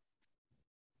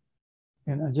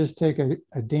 And I just take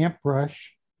a damp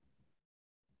brush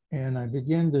and I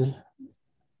begin to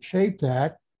shape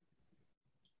that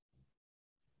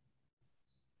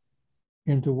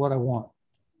into what I want.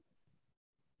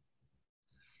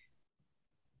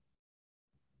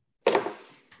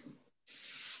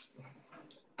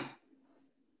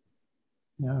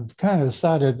 Now I've kind of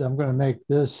decided I'm going to make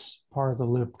this part of the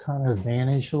lip kind of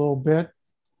vanish a little bit,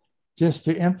 just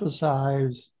to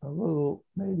emphasize a little,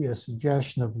 maybe a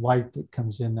suggestion of light that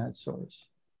comes in that source.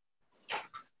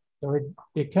 So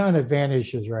it kind of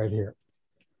vanishes right here.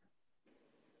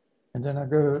 And then I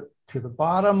go to the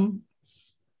bottom,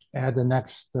 add the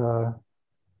next,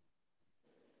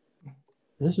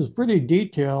 this is pretty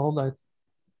detailed.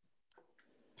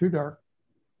 Too dark.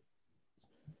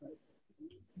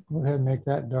 Go ahead and make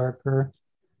that darker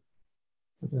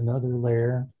with another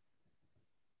layer.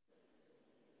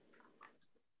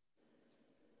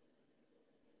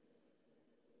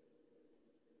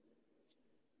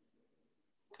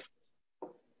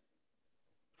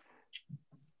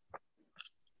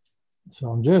 So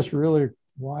I'm just really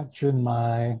watching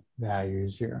my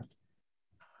values here.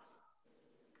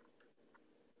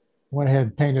 Went ahead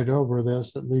and painted over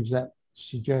this. That leaves that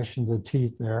suggestion of the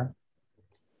teeth there.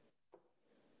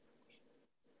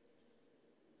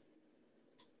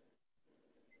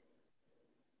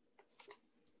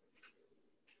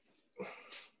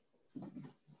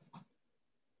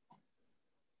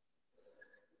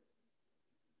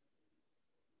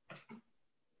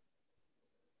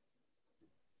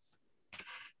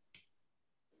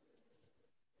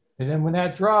 And then when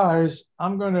that dries,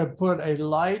 I'm going to put a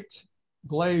light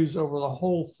glaze over the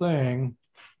whole thing.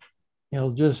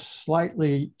 It'll just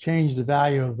slightly change the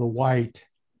value of the white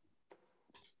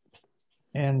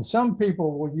And some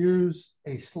people will use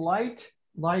a slight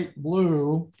light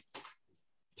blue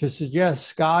to suggest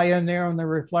sky in there on the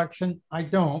reflection. I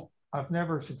don't. I've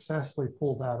never successfully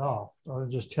pulled that off. I'm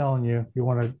just telling you, if you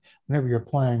want to, whenever you're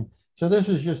playing. So this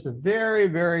is just a very,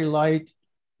 very light,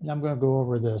 and I'm going to go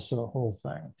over this whole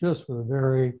thing, just with a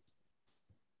very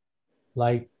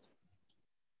light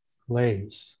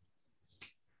glaze.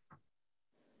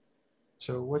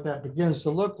 So what that begins to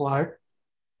look like,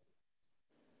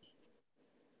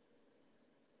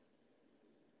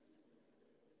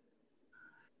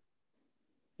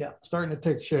 yeah, starting to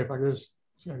take shape. I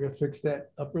gotta fix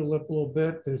that upper lip a little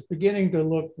bit. It's beginning to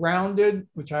look rounded,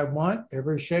 which I want.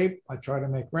 Every shape I try to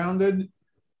make rounded.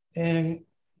 And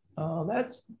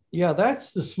that's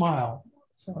the smile.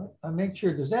 So I make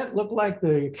sure, does that look like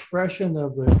the expression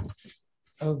of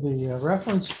the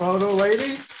reference photo,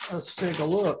 lady? Let's take a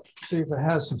look, see if it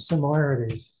has some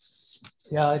similarities.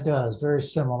 Yeah, it does, very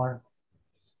similar.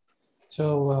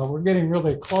 So we're getting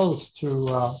really close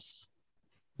to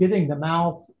getting the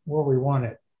mouth where we want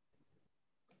it.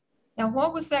 Now,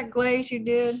 what was that glaze you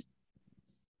did?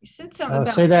 You said something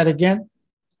about. Say that again.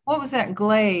 What was that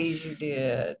glaze you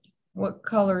did? What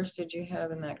colors did you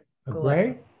have in that glaze?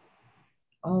 Gray?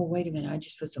 Oh, wait a minute. I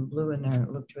just put some blue in there and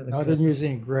it looked really good. I didn't use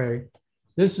any gray.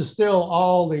 This is still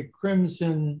all the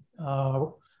crimson,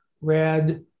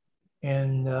 red,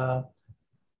 and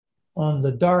on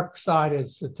the dark side,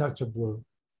 it's a touch of blue.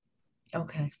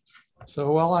 Okay.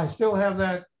 So while I still have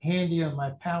that handy on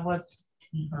my palette,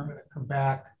 I'm going to come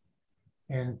back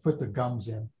and put the gums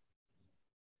in.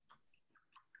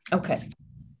 Okay.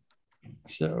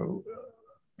 So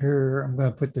here I'm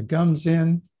going to put the gums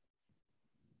in.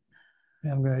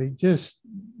 And I'm going to just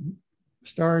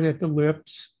start at the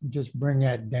lips, just bring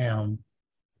that down.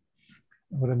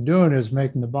 What I'm doing is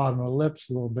making the bottom of the lips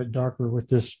a little bit darker with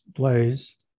this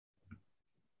glaze.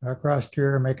 Across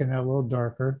here, making that a little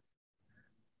darker.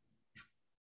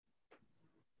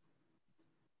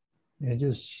 And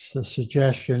just a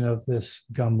suggestion of this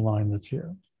gum line that's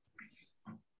here.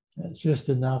 That's just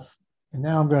enough. And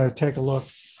now I'm going to take a look.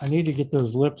 I need to get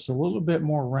those lips a little bit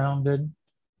more rounded.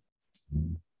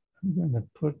 I'm going to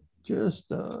put just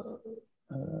a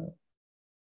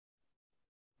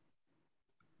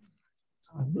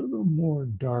little more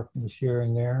darkness here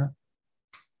and there.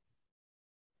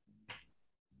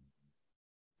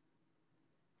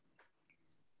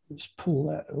 Just pull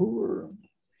that over.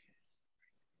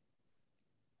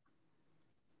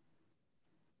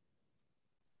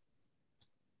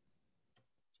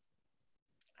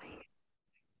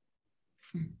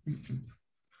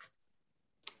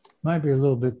 Might be a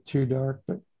little bit too dark,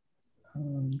 but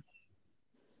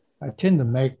I tend to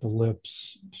make the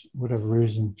lips, whatever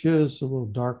reason, just a little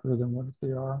darker than what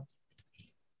they are.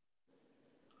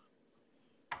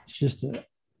 It's just a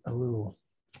little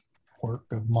quirk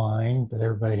of mine, but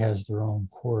everybody has their own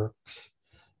quirks.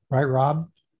 Right, Rob?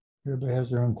 Everybody has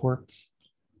their own quirks.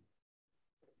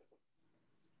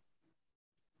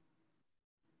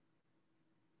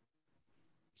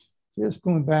 Just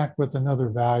going back with another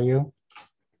value.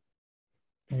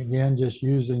 And again, just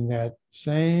using that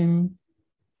same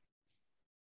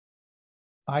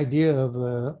idea of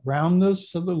the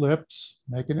roundness of the lips,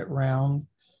 making it round.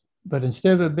 But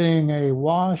instead of it being a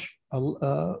wash,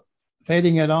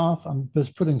 fading it off, I'm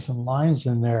just putting some lines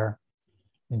in there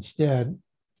instead.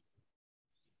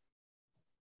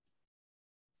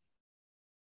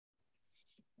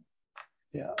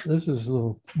 Yeah, this is a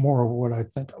little more of what I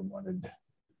think I wanted.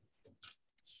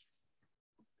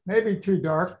 Maybe too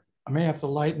dark. I may have to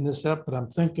lighten this up, but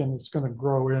I'm thinking it's going to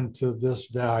grow into this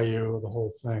value of the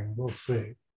whole thing. We'll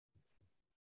see.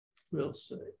 We'll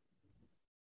see.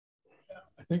 Yeah,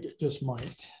 I think it just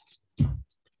might.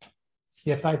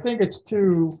 If I think it's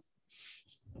too,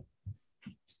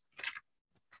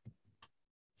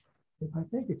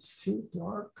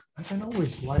 dark, I can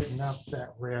always lighten up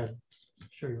that red. I'll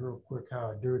show you real quick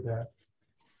how I do that.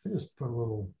 I just put a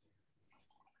little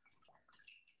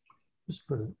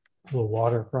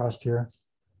water across here.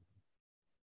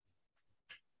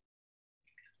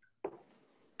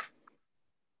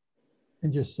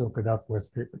 And just soak it up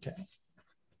with paper towel.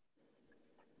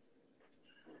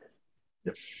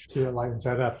 Yep, see, it lightens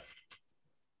that up.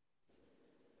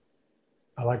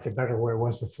 I like it better where it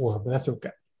was before, but that's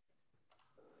okay.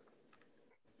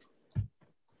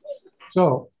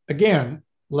 So again,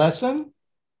 lesson,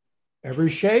 every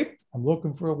shape, I'm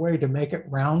looking for a way to make it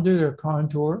rounded or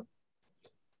contour.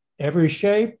 Every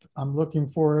shape, I'm looking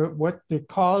for what the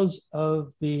cause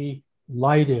of the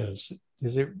light is.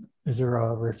 Is there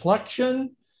a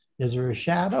reflection? Is there a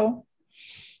shadow?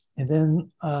 And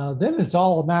then it's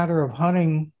all a matter of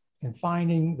hunting and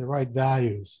finding the right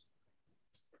values.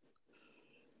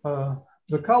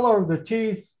 The color of the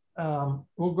teeth,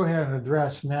 we'll go ahead and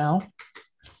address now,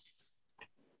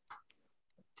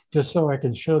 just so I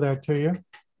can show that to you.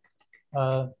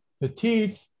 The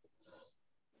teeth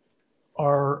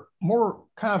are more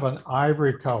kind of an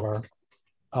ivory color.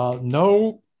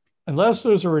 Unless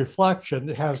there's a reflection,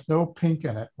 it has no pink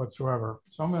in it whatsoever.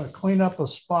 So I'm going to clean up a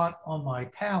spot on my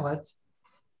palette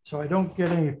so I don't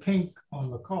get any pink on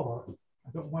the color.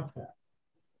 I don't want that.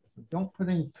 So don't put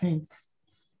any pink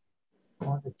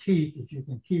on the teeth if you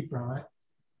can keep from it,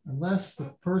 unless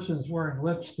the person's wearing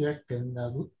lipstick and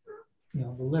the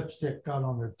lipstick got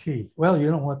on their teeth. Well, you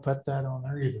don't want to put that on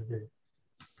there either, do you?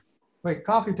 Wait,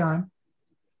 coffee time.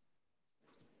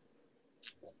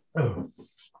 Oh,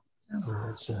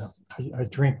 I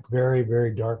drink very,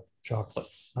 very dark chocolate.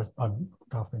 I'm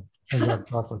coffee and dark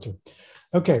chocolate too.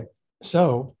 Okay,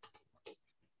 so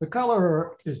the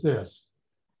color is this.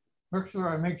 Make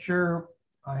sure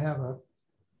I have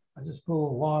I just put a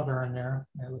little water in there.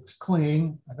 It looks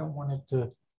clean. I don't want it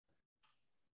to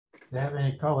have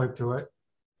any color to it.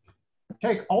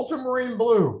 Take ultramarine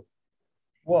blue.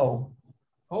 Whoa,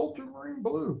 ultramarine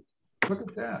blue. Look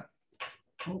at that.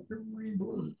 Ultramarine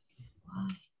blue. Wow.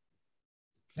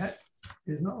 That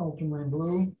is not ultramarine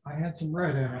blue. I had some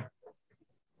red in it.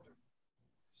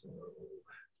 So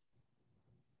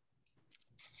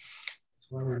that's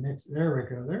why we mix. There we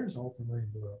go. There's ultramarine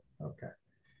blue. Okay.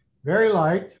 Very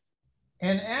light.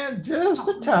 And add just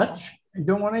a touch. You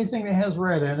don't want anything that has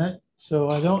red in it. So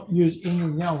I don't use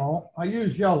any yellow. I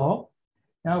use yellow.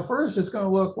 Now, first, it's going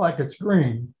to look like it's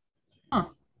green. Huh.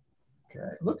 Okay.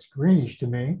 It looks greenish to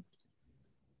me.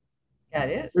 Yeah,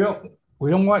 it is.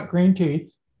 We don't want green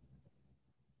teeth.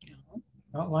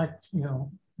 Not like, the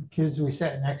kids we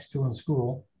sat next to in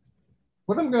school.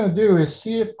 What I'm going to do is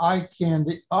see if I can,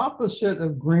 the opposite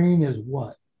of green is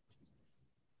what?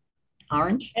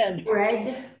 Orange? And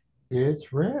red.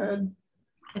 It's red.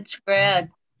 It's red.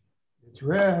 It's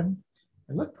red.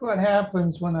 And look what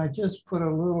happens when I just put a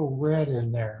little red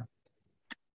in there.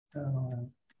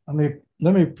 Let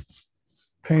me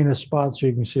paint a spot so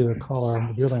you can see the color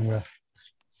I'm dealing with.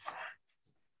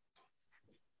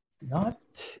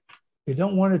 You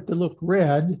don't want it to look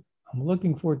red. I'm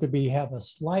looking for it to have a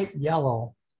slight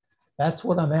yellow. That's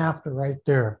what I'm after right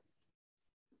there.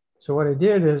 So what I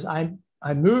did is I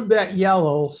moved that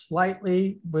yellow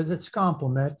slightly with its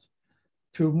complement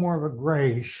to more of a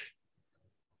grayish.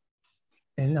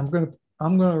 And I'm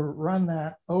gonna run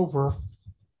that over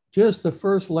just the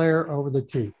first layer over the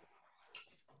teeth.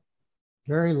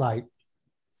 Very light.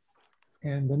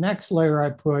 And the next layer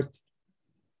I put,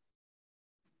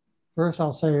 first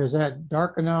I'll say, is that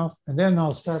dark enough? And then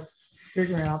I'll start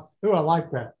figuring out, I like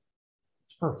that.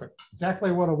 It's perfect.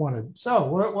 Exactly what I wanted. So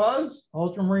what it was,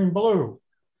 ultramarine blue,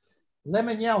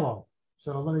 lemon yellow.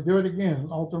 So let me do it again,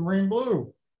 ultramarine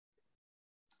blue.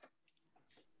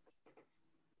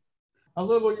 A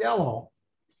little yellow.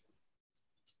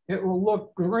 It will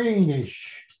look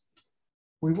greenish.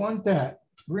 We want that,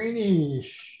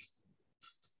 greenish.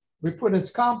 We put its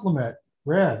complement,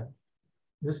 red.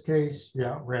 In this case,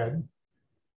 yeah, red.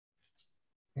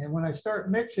 And when I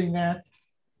start mixing that,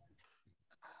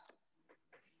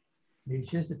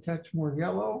 it's just a touch more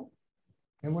yellow.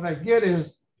 And what I get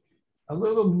is a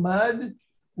little mud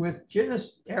with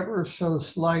just ever so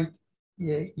slight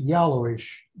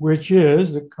yellowish, which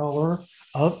is the color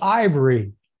of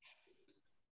ivory.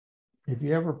 If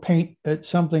you ever paint at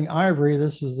something ivory,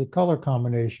 this is the color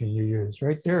combination you use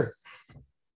right there.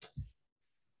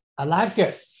 I like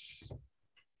it.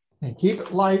 And keep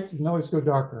it light, you can always go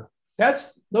darker.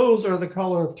 Those are the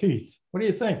color of teeth. What do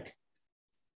you think?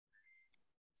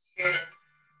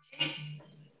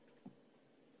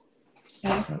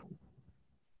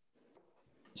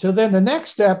 So then the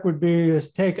next step would be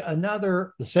is take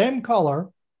the same color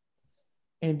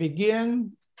and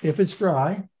begin, if it's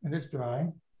dry, and it's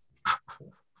dry,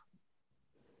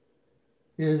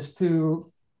 the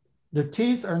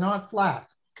teeth are not flat.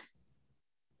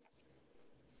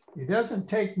 It doesn't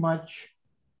take much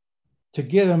to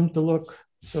get them to look.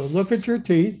 So look at your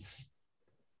teeth.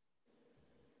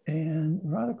 And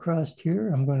right across here,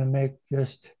 I'm going to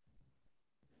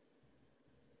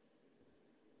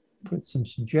put some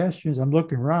suggestions. I'm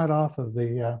looking right off of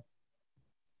the,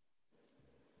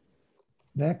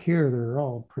 back here, they're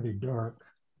all pretty dark.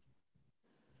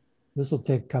 This will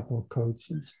take a couple of coats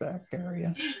in this back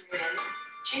area.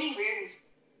 Jenny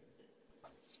Reardon's.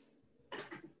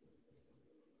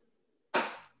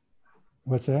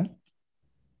 What's that?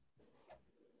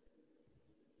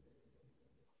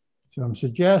 So I'm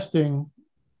suggesting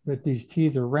that these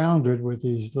teeth are rounded with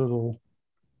these little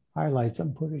highlights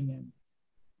I'm putting in.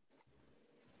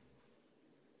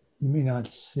 You may not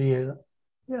see it.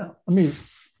 Yeah, let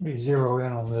me zero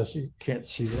in on this. You can't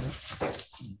see that.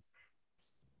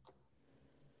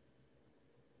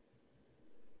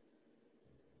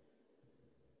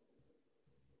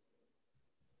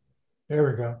 There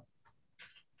we go.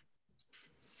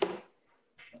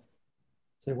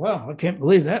 Say, wow, I can't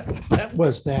believe that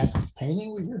was that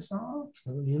painting we just saw.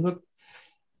 So you look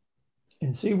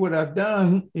and see what I've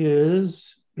done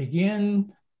is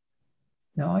begin.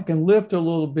 Now I can lift a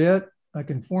little bit. I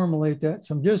can formulate that.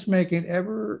 So I'm just making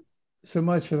ever so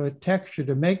much of a texture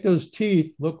to make those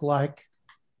teeth look like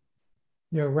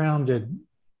they're rounded.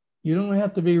 You don't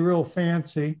have to be real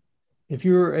fancy. If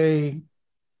you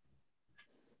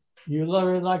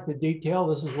really like the detail,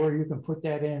 this is where you can put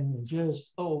that in and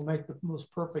just, make the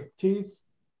most perfect teeth.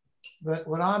 But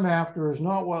what I'm after is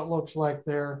not what it looks like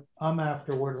there. I'm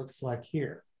after what it looks like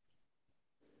here.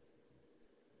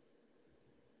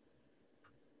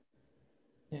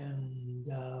 And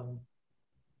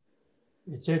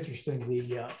it's interesting.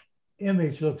 The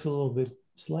image looks a little bit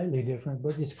slightly different,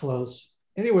 but it's close.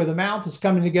 Anyway, the mouth is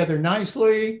coming together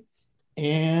nicely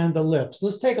and the lips.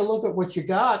 Let's take a look at what you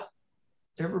got.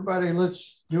 Everybody,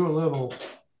 let's do a little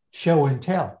show and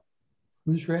tell.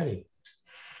 Who's ready?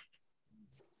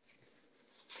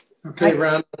 Okay,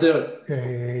 Ron, I'll do it.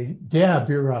 Okay, Deb,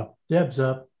 you're up. Deb's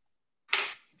up.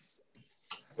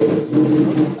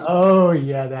 Oh,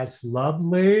 yeah, that's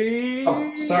lovely.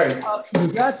 Oh, sorry.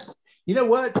 You know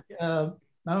what? I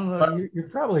don't know. You're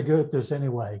probably good at this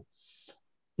anyway.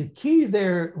 The key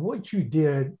there, what you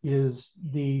did is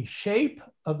the shape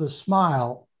of the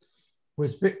smile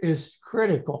is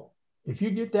critical. If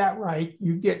you get that right,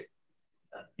 you get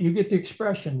the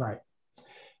expression right.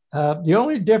 The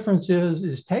only difference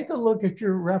is take a look at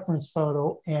your reference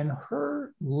photo and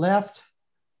her left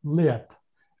lip.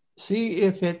 See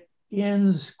if it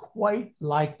ends quite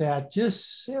like that.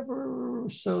 Just ever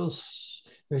so,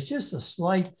 there's just a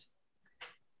slight,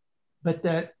 but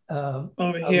that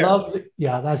over here.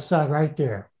 That's right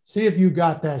there. See if you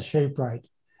got that shape right.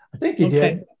 I think you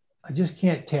did. I just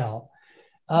can't tell.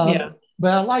 But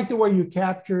I like the way you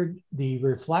captured the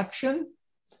reflection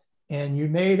and you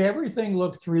made everything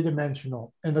look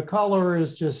three-dimensional. And the color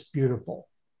is just beautiful,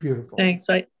 beautiful. Thanks.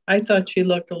 I thought she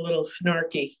looked a little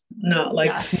snarky, not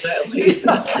like smiley.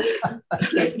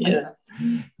 Yeah.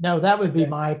 No, that would be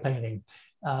my painting,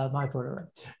 my photograph.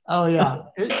 Oh yeah.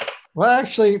 Well,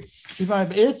 actually,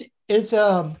 it's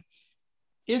a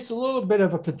little bit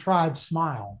of a contrived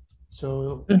smile.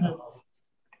 So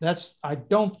I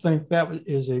don't think that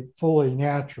is a fully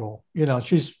natural. You know,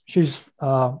 she's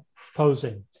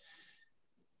posing.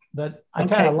 But I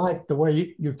kind of like the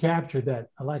way you captured that.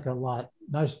 I like it a lot.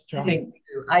 Nice job.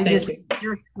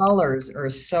 Your colors are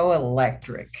so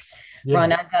electric. Yeah.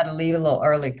 Ron, I got to leave a little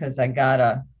early because I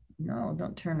got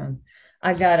don't turn on.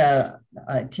 I got a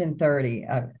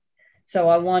 10:30. So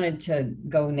I wanted to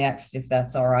go next, if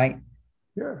that's all right.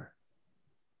 Sure.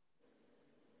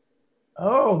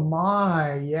 Oh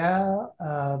my, yeah.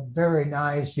 Very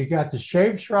nice. You got the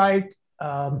shapes right.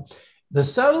 The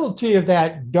subtlety of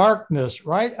that darkness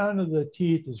right under the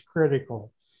teeth is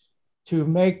critical to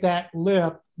make that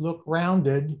lip look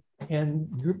rounded and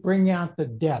bring out the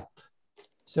depth.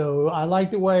 So I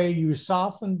like the way you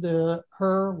softened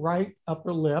her right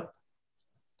upper lip.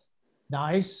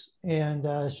 Nice. And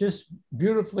it's just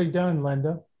beautifully done,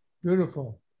 Linda.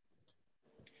 Beautiful.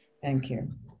 Thank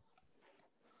you.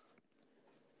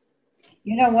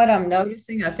 You know what I'm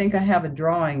noticing? I think I have a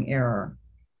drawing error.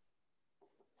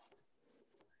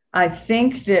 I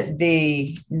think that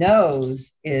the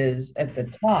nose is at the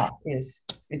top,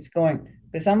 it's going,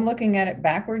 because I'm looking at it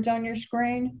backwards on your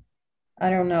screen. I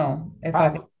don't know if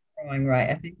I'm drawing right.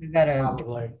 I think we got to.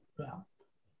 Probably, yeah.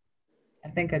 I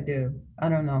think I do. I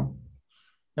don't know.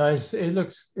 No, it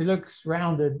looks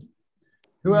rounded.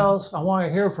 Who else? I want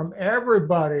to hear from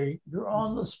everybody. You're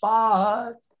on the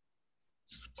spot.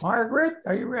 Margaret,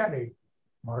 are you ready?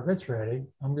 Margaret's ready.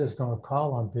 I'm just going to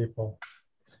call on people.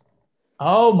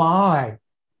 Oh my.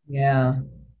 Yeah.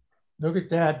 Look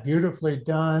at that. Beautifully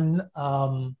done.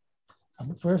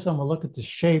 First, I'm going to look at the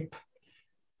shape.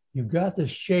 You got the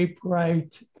shape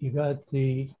right. You got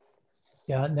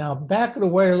now back it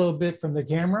away a little bit from the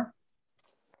camera.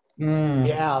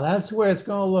 Yeah, that's the way it's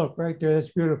going to look right there. That's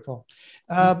beautiful.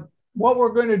 What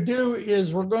we're going to do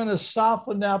is we're going to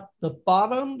soften up the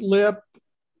bottom lip,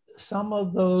 some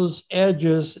of those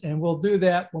edges, and we'll do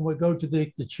that when we go to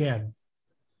the chin.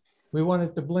 We want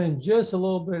it to blend just a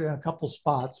little bit in a couple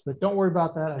spots, but don't worry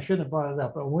about that. I shouldn't have brought it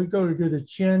up. But when we go to do the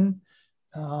chin,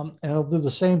 and I'll do the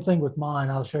same thing with mine.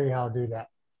 I'll show you how to do that.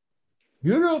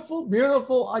 Beautiful,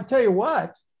 beautiful. I tell you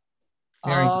what,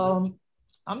 Very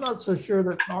I'm not so sure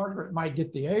that Margaret might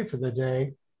get the A for the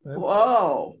day. But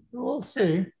Whoa, we'll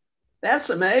see. that's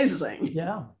amazing.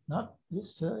 Yeah, not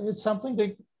it's something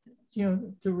to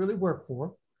to really work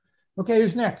for. Okay,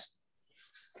 who's next?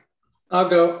 I'll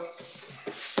go.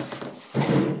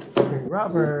 Okay,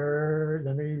 Robert,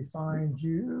 let me find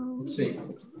you. Let's see.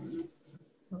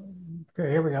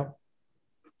 Okay, here we go.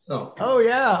 Oh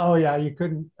yeah, you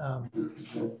couldn't.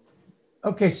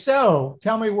 Okay, so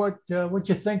tell me what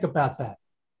you think about that.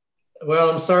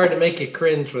 Well, I'm sorry to make you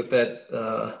cringe with that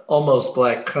almost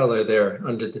black color there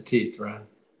under the teeth, Ron.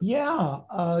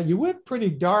 Yeah, you went pretty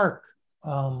dark.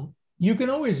 You can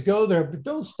always go there, but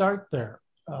don't start there.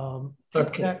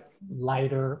 Okay. That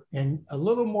lighter and a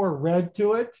little more red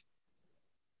to it.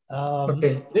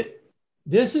 Okay.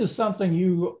 This is something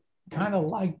you kind of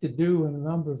like to do in a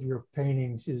number of your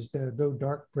paintings, is to go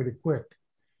dark pretty quick.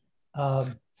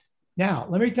 Now,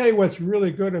 let me tell you what's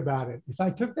really good about it. If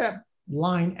I took that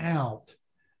line out,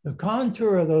 the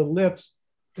contour of the lips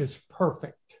is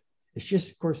perfect. It's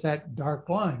just, of course, that dark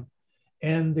line.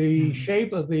 And the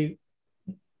shape of the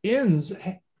ends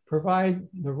provide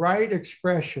the right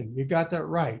expression. You got that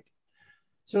right.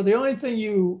 So the only thing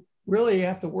you really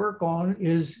have to work on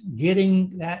is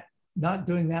getting that, not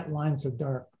doing that line so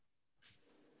dark.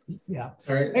 Yeah.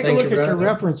 All right. Take a look at your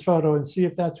reference photo and see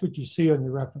if that's what you see on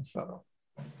your reference photo.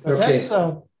 But okay.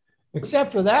 That's,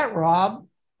 except for that, Rob,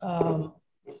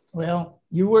 well,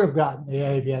 you would have gotten the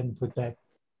A if you hadn't put that.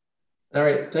 All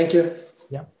right. Thank you.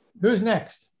 Yeah. Who's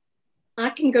next? I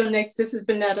can go next. This is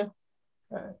Vanetta.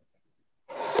 Okay.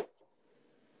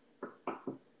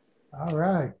 All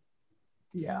right.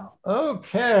 Yeah.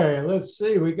 Okay. Let's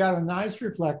see. We got a nice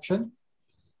reflection.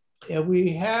 And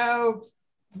we have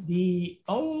the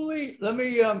only, let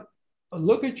me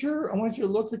look at I want you to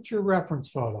look at your reference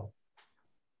photo.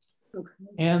 Okay.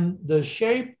 And the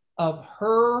shape of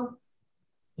her,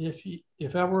 if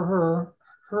that were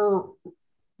her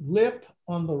lip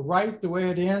on the right, the way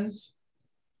it ends,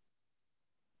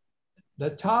 the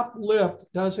top lip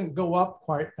doesn't go up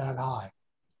quite that high.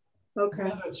 Okay.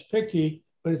 It's picky,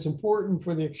 but it's important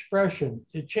for the expression.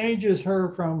 It changes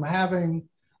her from having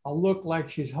a look like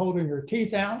she's holding her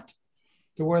teeth out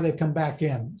to where they come back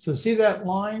in. So see that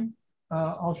line?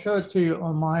 I'll show it to you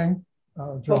on my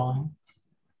drawing.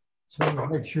 So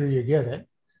make sure you get it.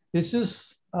 It's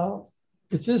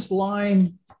this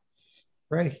line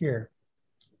right here.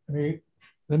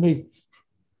 Let me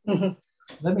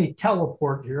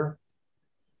teleport here.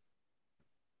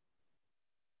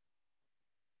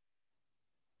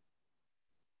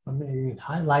 Let me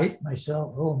highlight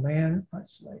myself. Oh man,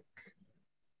 that's like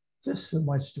just so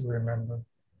much to remember.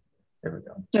 There we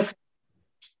go.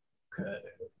 Okay.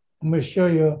 I'm going to show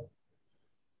you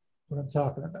what I'm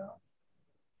talking about.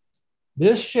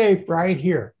 This shape right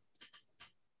here.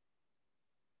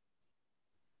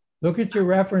 Look at your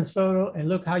reference photo and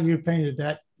look how you painted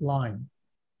that line.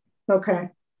 Okay.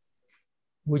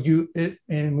 Would you,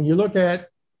 and when you look at,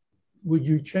 would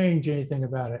you change anything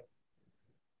about it?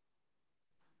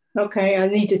 Okay, I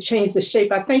need to change the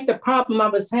shape. I think the problem I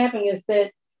was having is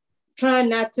that trying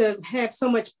not to have so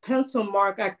much pencil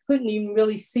mark, I couldn't even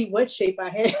really see what shape I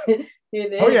had.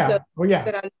 Oh yeah, so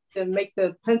that I need to make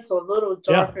the pencil a little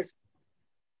darker.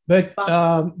 Yeah. But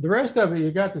the rest of it,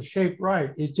 you got the shape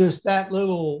right. It's just that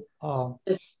little.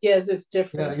 Yes, it's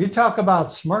different. Yeah, you talk about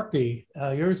smirky.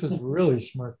 Yours is really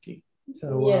smirky.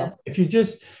 So yes. If you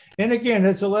just, and again,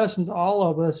 it's a lesson to all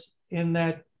of us in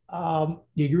that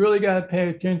you really got to pay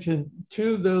attention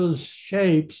to those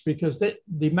shapes because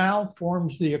the mouth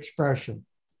forms the expression.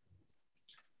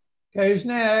 Okay, who's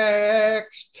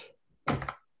next? All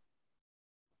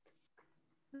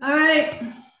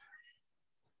right.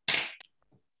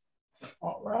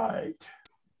 All right.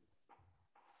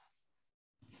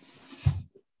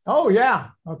 Oh, yeah.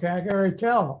 Okay, I can already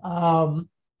tell.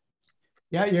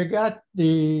 Yeah, you got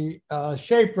the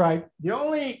shape right. The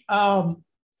only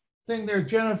thing there,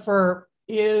 Jennifer,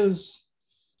 is,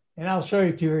 and I'll show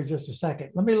you to you in just a second.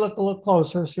 Let me look a little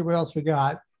closer, see what else we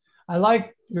got. I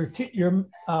like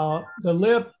the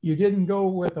lip. You didn't go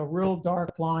with a real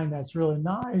dark line. That's really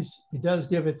nice. It does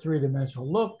give it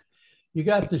three-dimensional look. You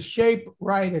got the shape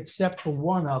right except for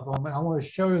one of them. And I want to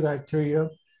show you that to you.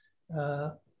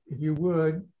 If you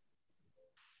would,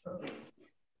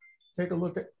 take a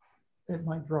look at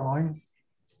my drawing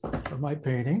or my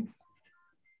painting.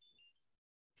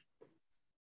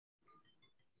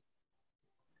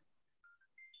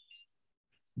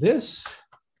 This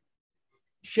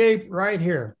shape right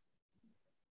here.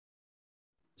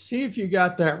 See if you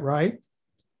got that right.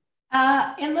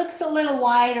 It looks a little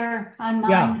wider on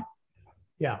mine. Yeah.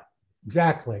 Yeah,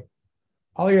 exactly.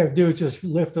 All you have to do is just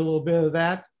lift a little bit of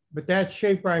that, but that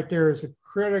shape right there is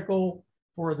critical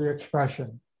for the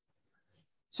expression.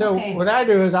 So what I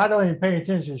do is I don't even pay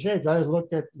attention to shapes. I just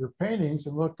look at your paintings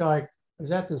and look like,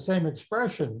 is that the same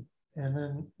expression? And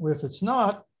then if it's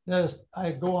not,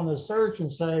 I go on a search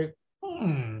and say,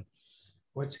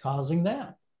 what's causing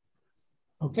that?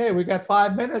 Okay, we got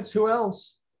 5 minutes. Who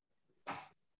else?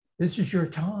 This is your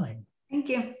time. Thank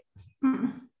you.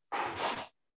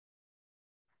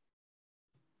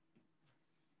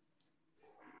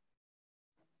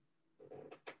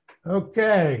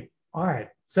 Okay, all right.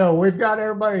 So we've got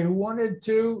everybody who wanted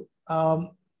to.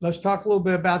 Let's talk a little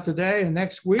bit about today and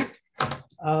next week.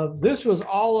 This was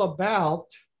all about,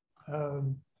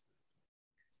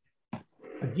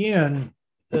 again,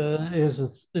 is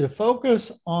the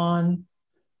focus on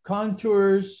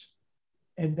contours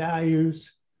and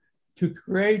values to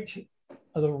create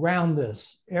the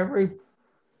roundness. Every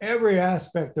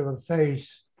aspect of a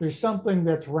face, there's something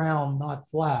that's round, not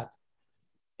flat.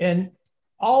 And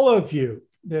all of you,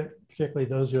 particularly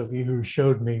those of you who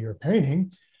showed me your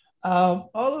painting, all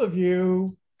of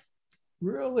you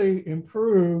really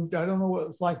improved. I don't know what it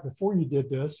was like before you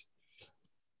did this,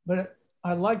 but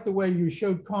I like the way you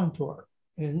showed contour,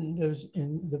 and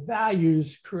the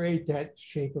values create that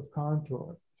shape of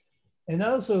contour. And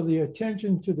also the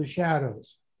attention to the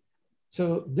shadows.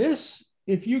 So this,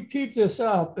 if you keep this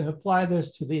up and apply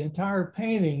this to the entire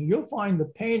painting, you'll find the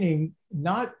painting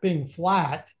not being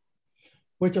flat,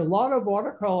 which a lot of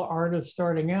watercolor artists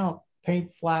starting out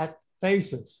paint flat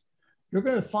faces. You're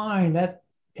going to find that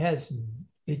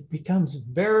it becomes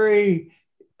very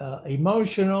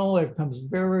emotional. It becomes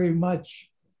very much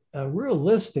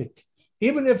realistic,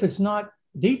 even if it's not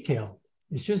detailed.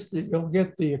 It's just that you'll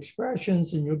get the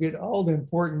expressions and you'll get all the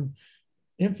important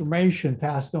information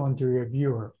passed on to your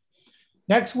viewer.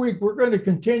 Next week, we're going to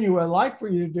continue. What I'd like for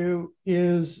you to do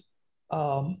is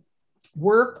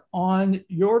work on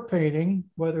your painting,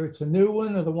 whether it's a new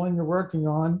one or the one you're working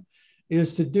on,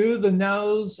 is to do the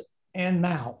nose and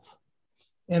mouth.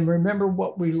 And remember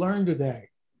what we learned today.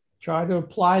 Try to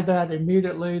apply that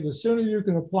immediately. The sooner you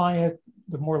can apply it,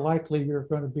 the more likely you're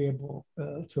going to be able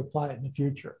to apply it in the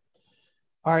future.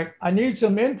 All right, I need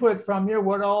some input from you.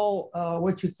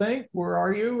 What you think? Where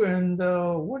are you? And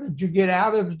what did you get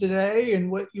out of today? And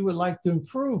what you would like to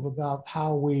improve about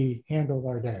how we handled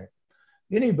our day?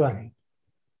 Anybody?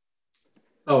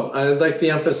 Oh, I like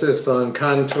the emphasis on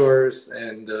contours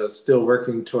and still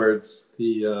working towards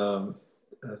the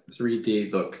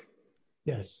 3D look.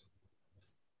 Yes.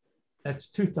 That's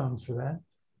 2 thumbs for that.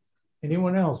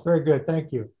 Anyone else? Very good.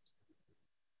 Thank you.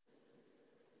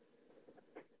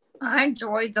 I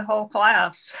enjoyed the whole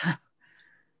class.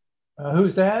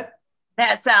 Who's that?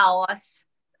 That's Alice.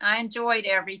 I enjoyed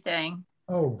everything.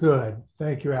 Oh, good.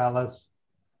 Thank you, Alice.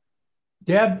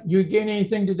 Deb, you get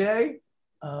anything today?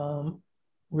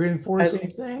 Reinforce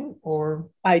anything? Or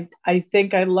I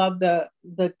think I love the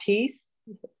teeth.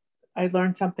 I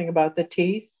learned something about the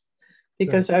teeth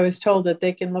because I was told that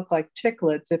they can look like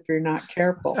chiclets if you're not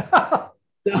careful.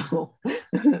 So,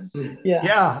 yeah.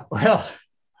 Yeah, well,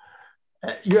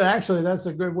 that's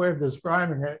a good way of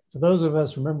describing it. For those of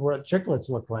us remember what chiclets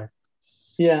look like.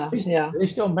 Yeah, Do they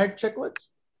still make chiclets?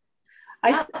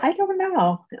 I don't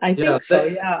know. I think so,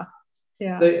 yeah.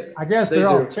 I guess they're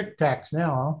all Tic Tacs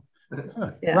now,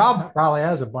 huh? Yeah. Rob probably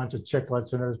has a bunch of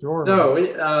chiclets in his drawer. No,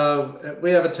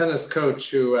 we have a tennis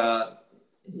coach who,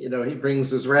 he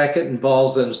brings his racket and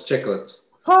balls and his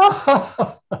chiclets.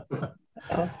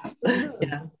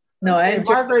 Yeah. No,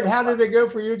 Margaret, how did it go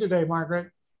for you today,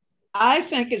 Margaret? I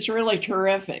think it's really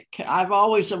terrific. I've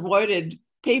always avoided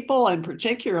people and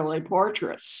particularly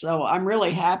portraits. So I'm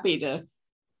really happy to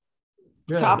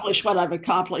accomplish what I've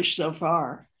accomplished so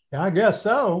far. Yeah, I guess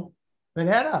so.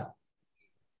 Vanetta?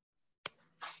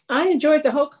 I enjoyed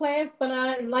the whole class,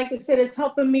 but like I said, it's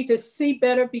helping me to see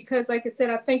better because, like I said,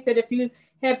 I think that if you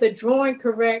have the drawing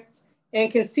correct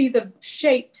and can see the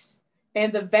shapes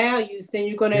and the values, then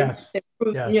you're going to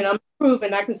improve. Yes. I'm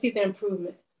improving. I can see the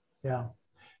improvement. Yeah.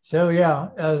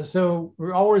 So, so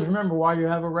always remember why you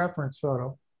have a reference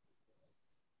photo.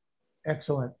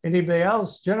 Excellent. Anybody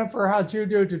else? Jennifer, how'd you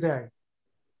do today?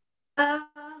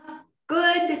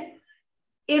 Good.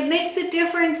 It makes a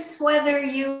difference whether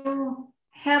you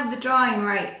have the drawing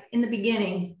right in the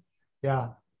beginning. Yeah,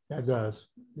 that does.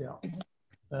 Yeah.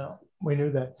 Well, we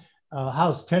knew that.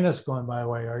 How's tennis going, by the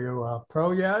way? Are you a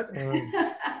pro yet? Or...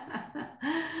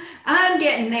 I'm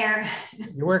getting there.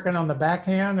 You working on the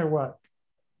backhand or what?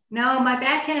 No, my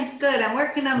backhand's good. I'm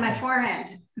working on my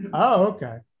forehand. Oh,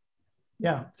 okay.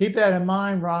 Yeah, keep that in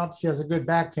mind, Rob. She has a good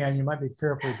backhand. You might be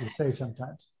careful what you say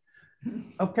sometimes.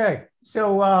 Okay,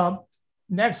 so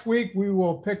next week we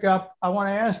will pick up. I want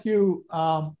to ask you,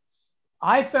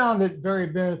 I found it very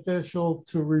beneficial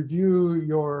to review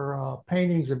your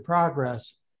paintings in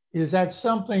progress. Is that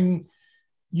something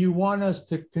you want us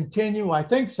to continue? I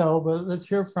think so, but let's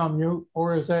hear from you.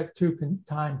 Or is that too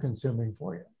time consuming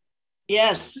for you?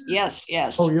 Yes, yes,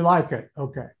 yes. Oh, you like it?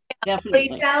 Okay. Definitely.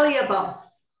 It's valuable.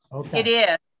 Okay. It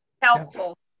is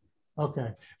helpful.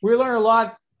 Okay. We learn a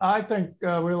lot. I think we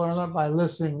learn a lot by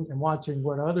listening and watching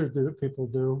what other people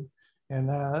do. And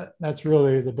that's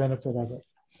really the benefit of it.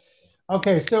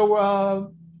 Okay.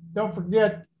 So don't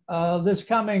forget this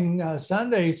coming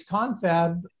Sunday's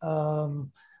confab.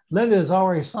 Linda has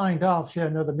already signed off. She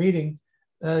had another meeting.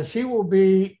 She will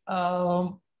be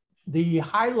the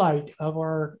highlight of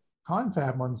our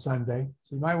confab on Sunday.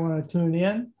 So you might want to tune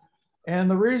in. And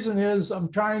the reason is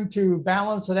I'm trying to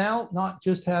balance it out, not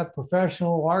just have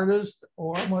professional artists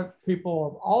or I want people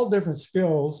of all different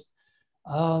skills.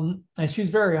 And she's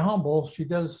very humble. She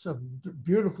does a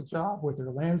beautiful job with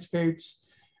her landscapes,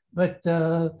 but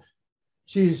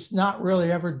she's not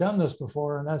really ever done this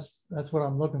before. And that's what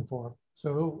I'm looking for.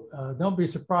 So don't be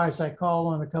surprised I call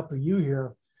on a couple of you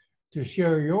here to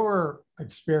share your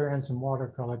experience in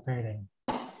watercolor painting.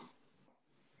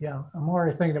 Yeah, I'm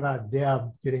already thinking about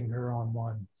Deb getting her on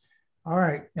one. All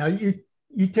right, now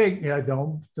you take, yeah,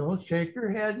 don't shake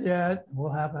your head yet.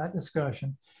 We'll have that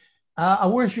discussion. I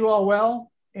wish you all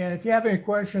well. And if you have any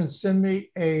questions, send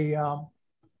me a,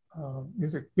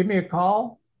 either give me a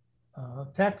call,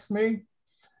 text me,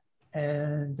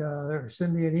 and or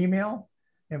send me an email.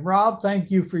 And Rob, thank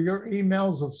you for your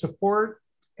emails of support.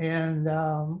 And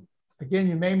again,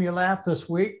 you made me laugh this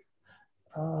week,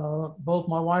 both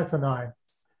my wife and I.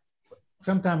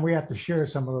 Sometimes we have to share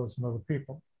some of those with other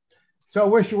people. So I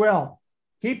wish you well.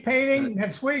 Keep painting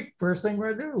next week. First thing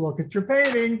we're gonna do, look at your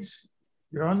paintings.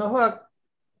 You're on the hook.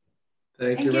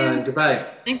 Thank you, Ron. Goodbye.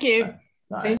 Thank you.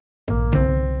 Bye.